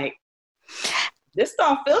 it's like, this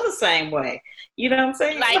don't feel the same way. You know what I'm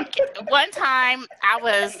saying? Like one time I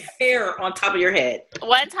was hair on top of your head.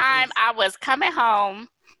 One time I was coming home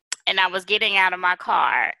and I was getting out of my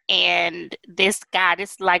car, and this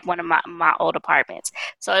is like one of my old apartments.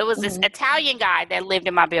 So it was this Italian guy that lived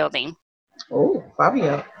in my building. Oh,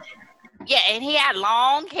 Fabio. Yeah, and he had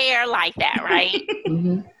long hair like that, right?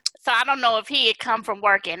 So I don't know if he had come from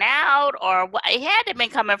working out or what. He had to have been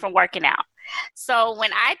coming from working out. So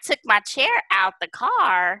when I took my chair out the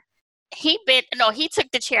car, he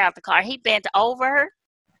took the chair out the car. He bent over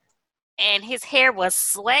and his hair was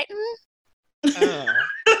sweating.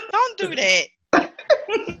 Don't do that.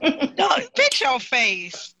 Don't fix your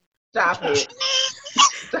face. Stop it.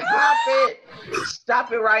 Stop it.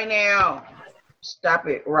 Stop it right now. Stop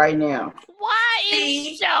it right now. Why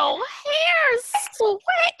is your hair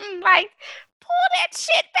sweating? Like, pull that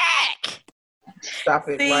shit back. Stop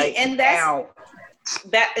it right now.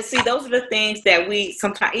 those are the things that we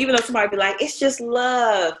sometimes, even though somebody be like, it's just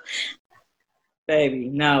love. Baby,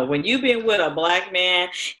 no. When you've been with a black man,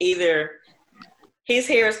 either his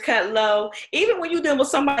hair is cut low, even when you're dealing with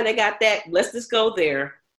somebody that got that, let's just go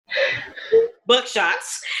there,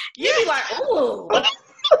 buckshots, you be like, oh.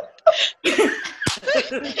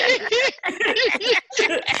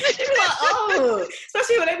 Oh,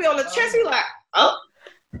 especially when they be on the chest, you like, oh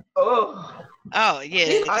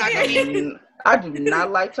yeah. I do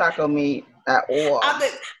not like taco meat at all.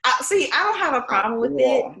 I don't have a problem with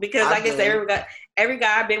it because I guess every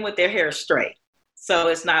guy I've been with, their hair is straight, so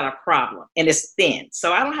it's not a problem, and it's thin,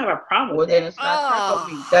 so I don't have a problem with then it's not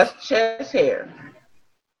taco meat. That's chest hair.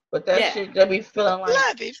 But that shit, they be feeling like.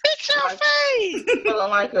 Lovey, fix your face. Feeling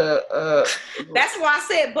like a. That's why I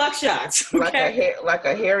said buckshots. Okay? Like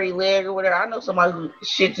a hairy leg or whatever. I know somebody who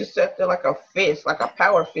shit just set there like a fist, like a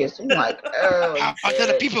power fist. I'm like, I'll tell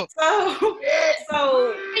the people. So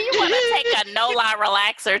you want to take a no-lie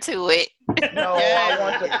relaxer to it? No,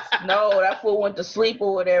 that fool went to sleep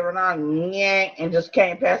or whatever, and I and just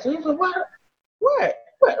came past. He was like, what?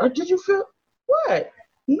 Did you feel what?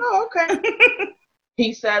 No, okay.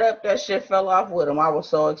 He sat up, that shit fell off with him. I was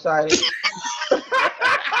so excited.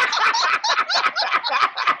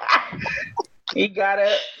 He got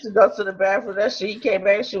up to go to the bathroom. That shit, he came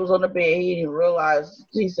back, she was on the bed. He didn't realize,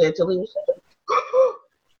 he said till he was.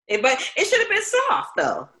 But it should have been soft,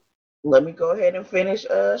 though. Let me go ahead and finish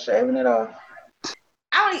shaving it off.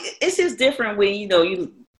 It's just different when,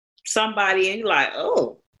 you somebody and you're like,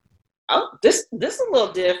 oh, this is a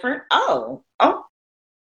little different. Oh.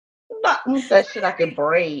 That shit I can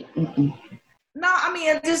braid. No, I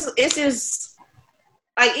mean it's just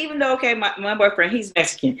like, even though my boyfriend, he's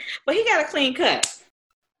Mexican, but he got a clean cut.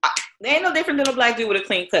 There ain't no different than a black dude with a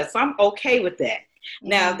clean cut, so I'm okay with that.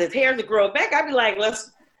 Now, if the hair to grow back, I'd be like, let's.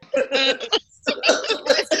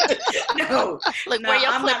 No, look where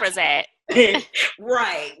your clippers at.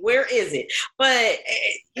 Right, where is it? But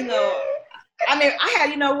I mean, I had,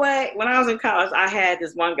 when I was in college, I had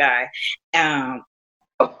this one guy.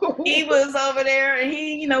 He was over there and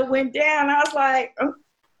he, went down. I was like,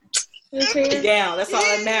 down. That's all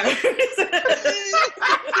that matters.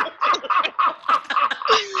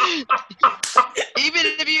 Even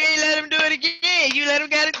if you ain't let him do it again, you let him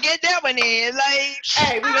get that one in. Like,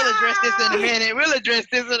 hey, we'll address this in a minute.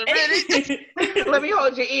 Let me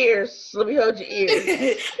hold your ears. I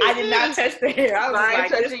did not touch the hair. I was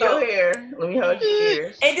like, touching your hair. Let me hold your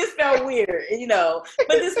ears. It just felt weird,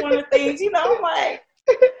 But this one of the things, I'm like.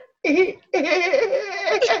 Wait,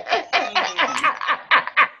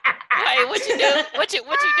 what you do? What you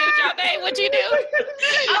do, Jonay? What you do?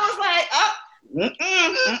 I was like,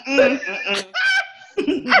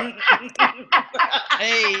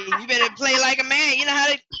 Hey, you better play like a man. You know how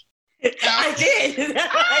to. I did.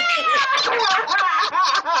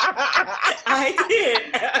 I did.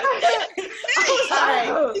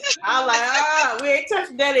 I was like, we ain't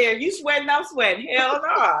touching that air. You sweating, I'm sweating. Hell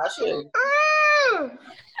no. Shit.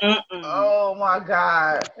 Oh my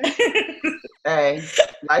God. Hey,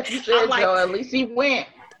 like you said, Joe, at least he went.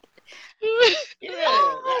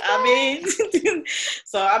 Yeah,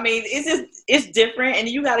 it's different, and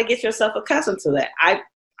you got to get yourself accustomed to that. I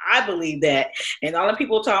believe that, and all the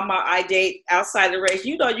people talking about I date outside the race,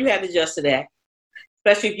 you have to adjust to that.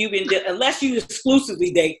 Especially if you've been, unless you exclusively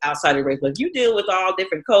date outside the race, but if you deal with all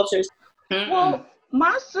different cultures. Well,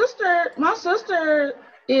 my sister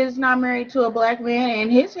is not married to a black man,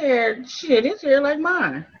 and his hair like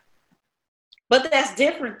mine. But that's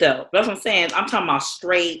different, though. That's what I'm saying. I'm talking about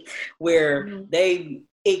straight, where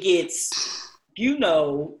it gets,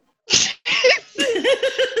 No,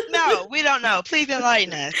 we don't know. Please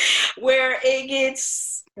enlighten us. Where it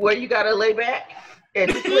gets, where you gotta lay back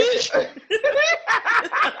and where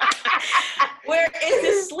it's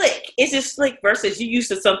just slick. It's just slick versus you used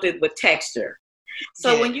to something with texture.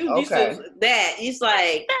 So when you used to that, it's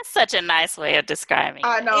like, that's such a nice way of describing.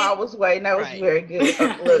 I know. I was waiting. That was very good.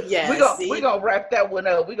 Look, we're gonna wrap that one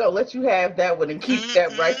up. We're gonna let you have that one and keep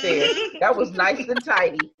that right there. That was nice and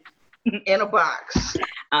tidy in a box.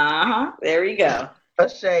 There we go. A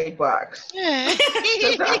shade box. But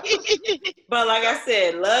like I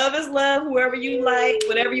said, love is love. Whoever you like,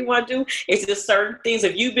 whatever you want to do. It's just certain things.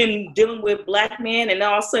 If you've been dealing with black men and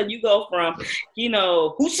all of a sudden you go from,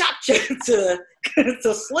 who shot you to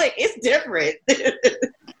slick, it's different.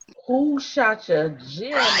 Who shot you?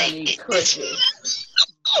 Jiminy Cricket.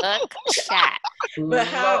 Buckshot. But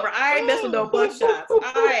however, I ain't messing with no buckshots.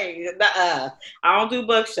 I don't do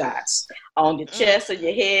buckshots on your chest or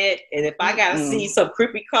your head. And if I gotta see some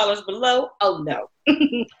creepy colors below, oh no.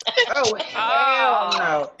 Oh hell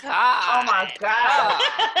no! God. Oh my God,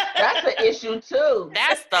 that's an issue too.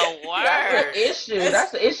 That's the worst. That's an issue.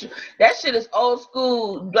 That's an issue. That shit is old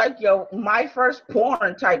school, like my first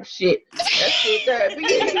porn type shit. That shit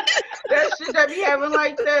that be having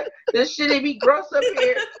like that. This shit it be gross up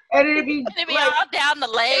here, and it be like, all down the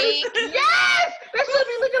leg. Yes, that shit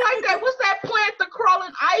be looking like that. What's that plant? The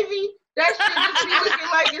crawling ivy. That shit just be looking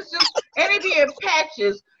like it's just, and it be in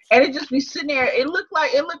patches. And it just be sitting there. It looked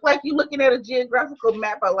like you looking at a geographical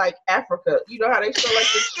map of like Africa. You know how they show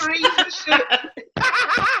like the trees and shit.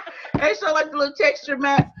 They show like the little texture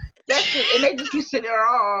map. That shit, and they just be sitting there.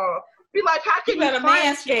 Oh, be like, how can you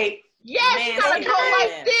find? Manscape? Yes, you gotta go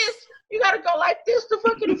like this. You gotta go like this to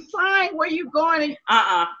fucking find where you going.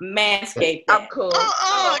 Manscape. I'm cool.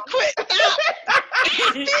 Quit.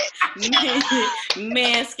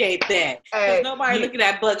 Manscape that. Because nobody looking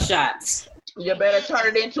at buckshots. You better turn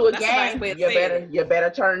it into a game. You better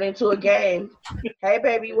turn it into a game. Hey,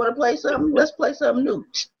 baby, you want to play something? Let's play something new.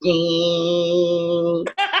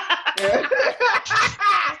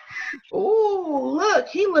 Ooh, look,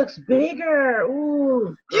 he looks bigger.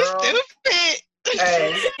 Ooh, girl. You stupid.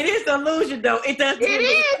 Hey. It is an illusion, though. It does.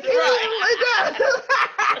 It does.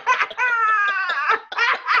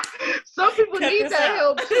 Some people need that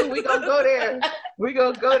help too. We gonna go there.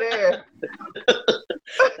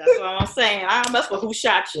 That's what I'm saying. I don't mess with who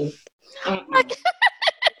shot you. Oh my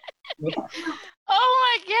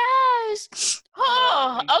gosh.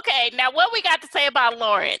 Oh, okay. Now, what we got to say about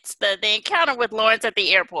Lawrence? The encounter with Lawrence at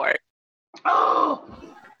the airport. Oh,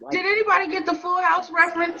 did anybody get the Full House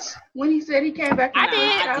reference when he said he came back? I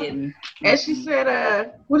didn't. And she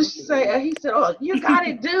said, what did she say? He said, "Oh, you got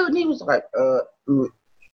it, dude." And he was like,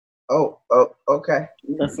 Oh, okay.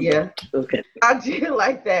 Yeah. Okay. I did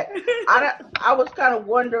like that. I was kind of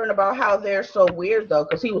wondering about how they're so weird, though,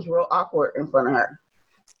 because he was real awkward in front of her.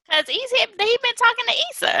 Because he been talking to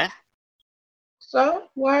Issa. So,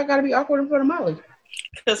 why I got to be awkward in front of Molly?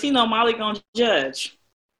 Because he know Molly going to judge.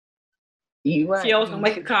 You right. She always going to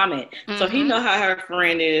make a comment. Mm-hmm. So he know how her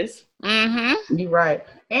friend is. Mm-hmm. You're right.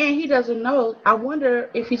 And he doesn't know. I wonder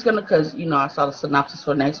if he's going to, because, I saw the synopsis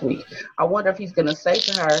for next week. I wonder if he's going to say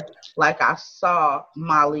to her, like I saw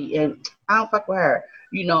Molly, and I don't fuck with her,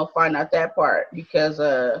 find out that part. Because,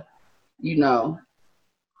 I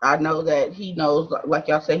know that he knows, like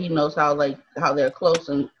y'all said, he knows how they're close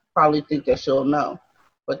and probably think that she'll know.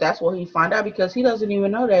 But that's what he find out because he doesn't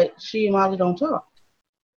even know that she and Molly don't talk.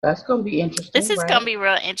 That's going to be interesting. This is going to be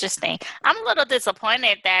real interesting. I'm a little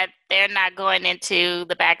disappointed that they're not going into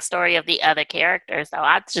the backstory of the other characters, though.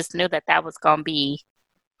 I just knew that was going to be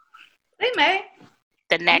they may.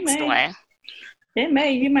 The next one. They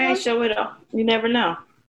may. You may show it up. You never know.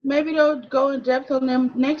 Maybe they'll go in depth on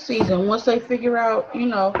them next season once they figure out,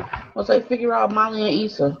 Molly and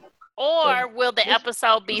Issa. Or will the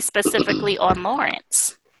episode be specifically on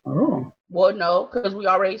Lawrence? Oh. Well, no, because we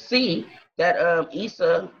already see that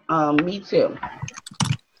Issa meets him.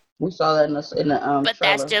 We saw that in the but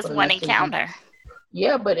that's just one encounter. Season.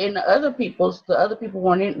 Yeah, but in the other people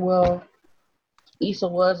weren't in. Well, Issa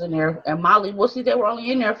was in there, and Molly. Well, see, they were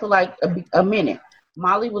only in there for like a minute.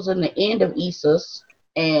 Molly was in the end of Issa's,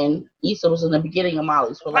 and Issa was in the beginning of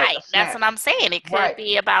Molly's for like a snap. That's what I'm saying. It could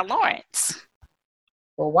be about Lawrence.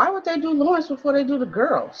 Well, why would they do Lawrence before they do the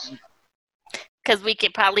girls? Because we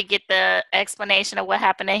could probably get the explanation of what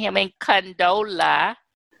happened to him in Condola.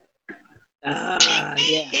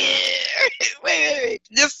 Yeah. Wait.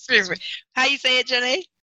 Just excuse me. How you say it, Janae?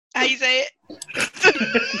 How you say it?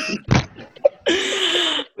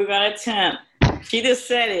 We're going to attempt. She just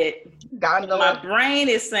said it. Gondola. My brain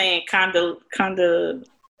is saying condo.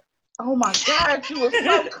 Oh my God, you were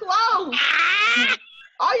so close.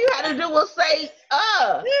 All you had to do was say,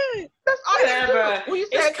 That's all you had to do. When you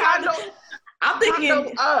said condo. I'm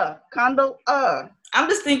thinking condo. I'm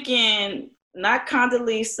just thinking not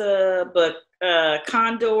Condoleezza, but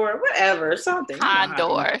Condor, whatever, something.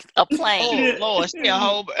 Condor, a plane. Oh Lord, still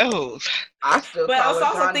whole. Oh, I still. But I was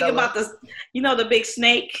also thinking about this. The big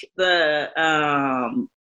snake, the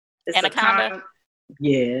anaconda.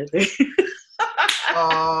 Yeah.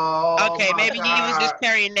 Oh, okay, maybe you was just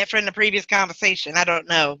carrying that from the previous conversation. I don't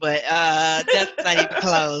know, but that's not even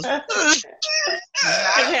close. Not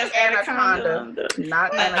anaconda.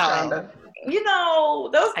 Not anaconda.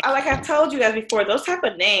 Those, like I told you guys before, those type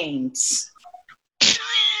of names.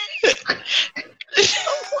 What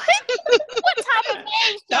type of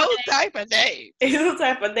names? Those type of names. Those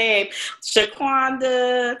type of name.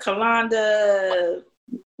 Shaquanda, Kalanda.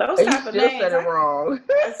 Those type of names. You said it wrong.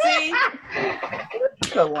 See?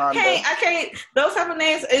 Kalanda. I can't. Those type of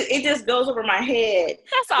names, it just goes over my head.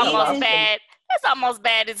 That's almost bad. That's almost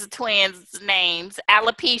bad as the twins' names.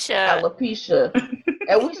 Alopecia.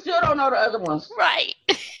 And we still don't know the other ones. Right.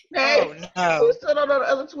 Oh, no. We still don't know the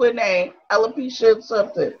other twin name. Alopecia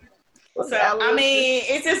something. So, I mean,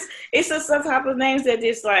 it's just some type of names that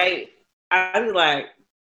just like, I be like,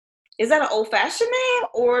 is that an old-fashioned name,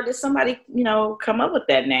 or did somebody, come up with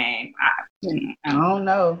that name? I don't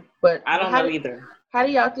know, but I don't know either. How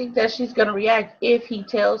do y'all think that she's gonna react if he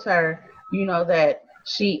tells her, that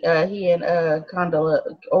he and Condola?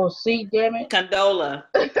 Oh, see, damn it, Condola.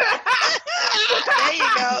 There you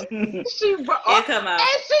go. It come out,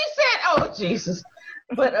 and she said, "Oh, Jesus."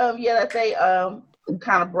 But that they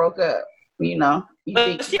kind of broke up.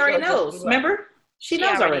 But she already knows. Remember, she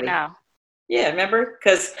knows already. Yeah, remember?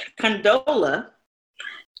 Because Condola,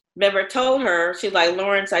 told her, she's like,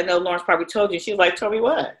 Lawrence, I know Lawrence probably told you. She was like, told me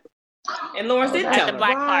what? And Lawrence didn't tell her.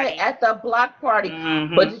 At the block party.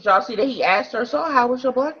 Mm-hmm. But did y'all see that he asked her, so how was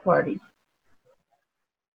your block party?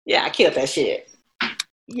 Yeah, I killed that shit.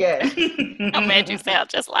 Yeah. I made you sound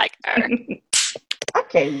just like her. I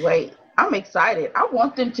can't wait. I'm excited. I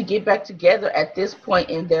want them to get back together at this point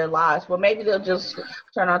in their lives. Well, maybe they'll just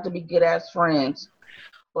turn out to be good-ass friends.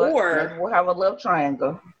 But or we'll have a love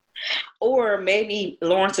triangle. Or maybe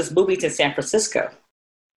Lawrence is moving to San Francisco.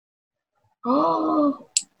 Oh.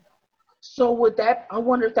 So would that, I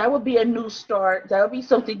wonder if that would be a new start. That would be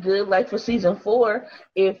something good, like for season 4,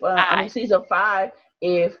 if, season 5,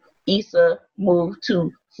 if Issa moved to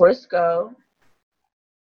Frisco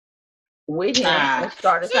with him and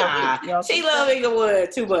started something. She loves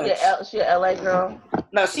Inglewood too much. She an LA girl?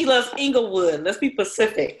 No, she loves Inglewood. Let's be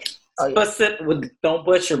specific. Oh, yeah. Specific. Don't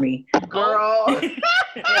butcher me. Girl. No,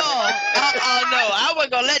 I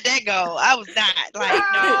wasn't going to let that go. I was not. Like,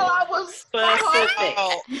 no. I was specific.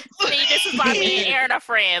 See, this is why me and Aaron are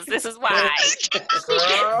friends. This is why.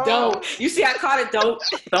 Don't. You see, I caught it. Don't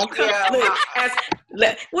come.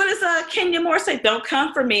 Yeah. What does Kenya Moore say? Don't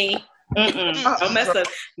come for me. Don't mess up.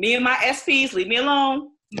 Me and my SPs, leave me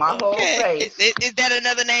alone. My whole face. Is that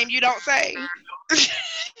another name you don't say?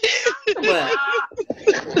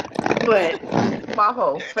 But my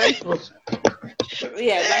whole face was.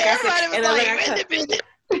 Yeah, like I said,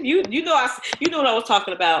 you know what I was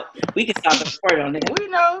talking about. We can stop the report on that. We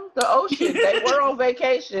know the ocean. They were on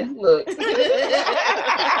vacation. Look.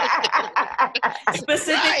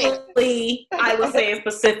 Specifically, I was saying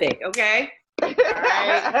specific. Okay. All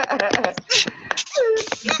right.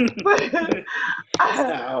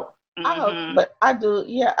 I hope, but I do.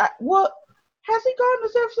 Yeah. Has he gone to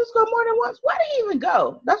San Francisco more than once? Why did he even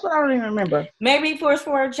go? That's what I don't even remember. Maybe for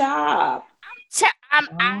a job.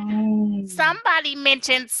 Somebody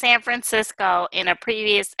mentioned San Francisco in a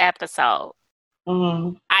previous episode.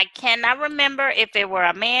 Mm. I cannot remember if it were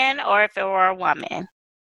a man or if it were a woman.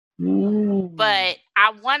 Mm. But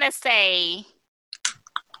I want to say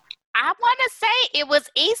it was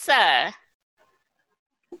Issa.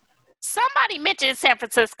 Somebody mentioned San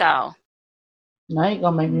Francisco. Now you're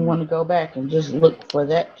going to make me want to go back and just look for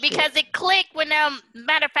that. Because it clicked when,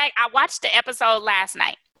 matter of fact, I watched the episode last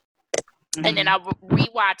night. Mm-hmm. And then I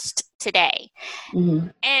rewatched today. Mm-hmm.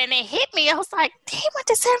 And it hit me. I was like, he went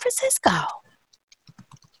to San Francisco.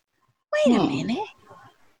 Wait a minute.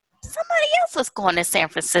 Somebody else was going to San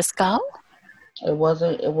Francisco. It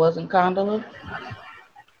wasn't Condola?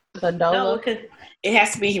 No, it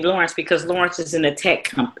has to be Lawrence because Lawrence is in the tech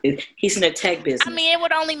company. He's in the tech business. I mean, it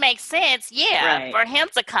would only make sense, right, for him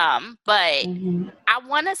to come. But I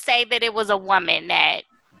want to say that it was a woman that...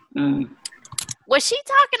 Was she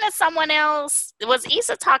talking to someone else? Was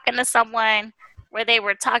Issa talking to someone where they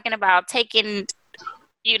were talking about taking,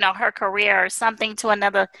 her career or something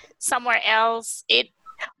to somewhere else? Or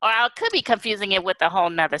I could be confusing it with a whole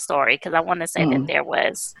nother story because I want to say that there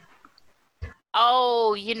was...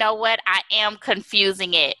 Oh, you know what? I am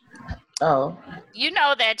confusing it. Oh. You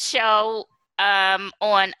know that show on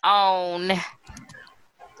OWN?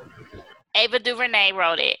 Ava DuVernay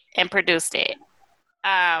wrote it and produced it.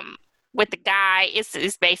 With the guy,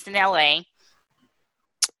 it's based in LA.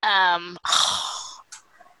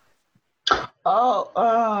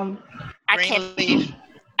 Greenleaf.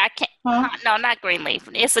 I can't. Huh? No, not Greenleaf.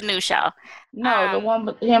 It's a new show. No, the one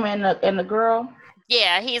with him and the girl.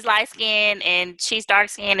 Yeah, he's light skinned and she's dark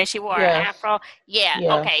skinned and she wore an afro.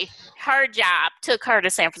 Yeah, okay. Her job took her to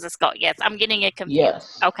San Francisco. Yes, I'm getting it confused.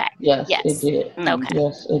 Yes. Okay. Yes, it did. Okay.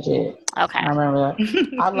 Yes, it did. Okay. I remember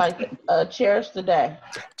that. I like Cherish the Day.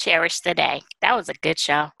 Cherish the Day. That was a good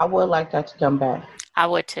show. I would like that to come back. I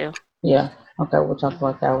would too. Yeah. Okay, we'll talk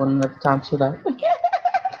about that one another time too.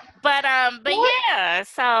 But yeah,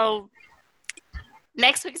 so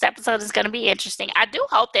next week's episode is going to be interesting. I do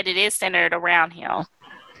hope that it is centered around him.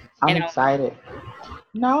 I'm excited.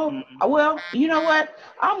 No, well, you know what?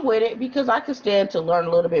 I'm with it because I could stand to learn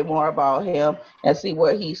a little bit more about him and see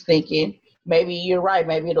what he's thinking. Maybe you're right.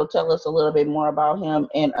 Maybe it'll tell us a little bit more about him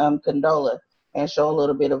and Condola and show a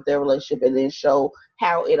little bit of their relationship and then show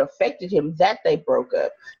how it affected him that they broke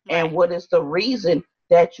up. Right. And what is the reason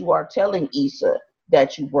that you are telling Issa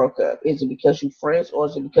that you broke up? Is it because you're friends or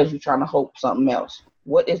is it because you're trying to hope something else?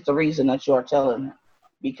 What is the reason that you are telling her?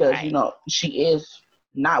 Because, right. She is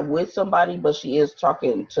not with somebody, but she is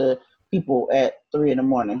talking to people at 3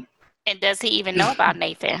 a.m. And does he even know about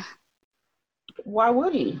Nathan? Why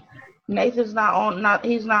would he? Nathan's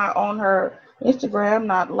he's not on her Instagram,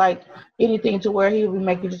 not like anything to where he would be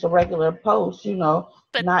making just a regular post,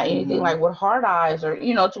 but not anything like with hard eyes or,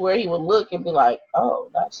 to where he would look and be like, oh,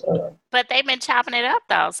 that's But they've been chopping it up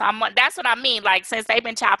though. So that's what I mean. Like, since they've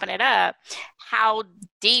been chopping it up, how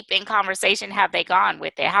deep in conversation have they gone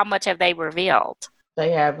with it? How much have they revealed?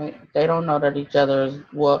 They haven't. They don't know that each other is.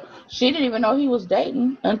 Well, she didn't even know he was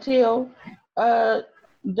dating until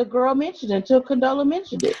the girl mentioned it, until Condola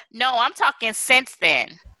mentioned it. No, I'm talking since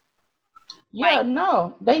then. Yeah,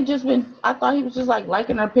 no. They just been. I thought he was just like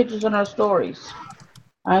liking her pictures and her stories.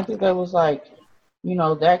 I think that was like,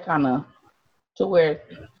 that kind of to where,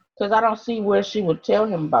 because I don't see where she would tell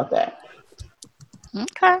him about that.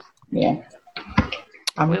 Okay. Yeah.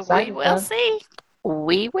 I'm excited. We will see.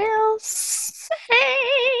 We will see.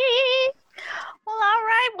 Well, all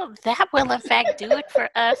right. Well, that will, in fact, do it for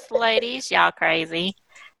us, ladies. Y'all crazy.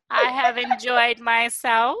 I have enjoyed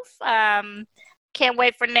myself. Can't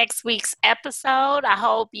wait for next week's episode. I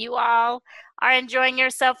hope you all are enjoying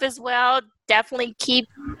yourself as well. Definitely keep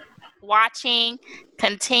watching.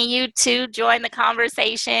 Continue to join the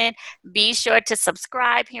conversation. Be sure to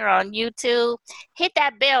subscribe here on YouTube. Hit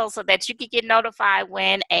that bell so that you can get notified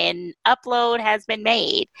when an upload has been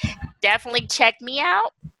made. Definitely check me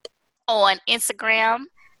out on Instagram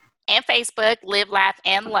and Facebook, Live, Laugh,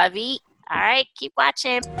 and Lovey. All right, keep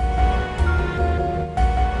watching.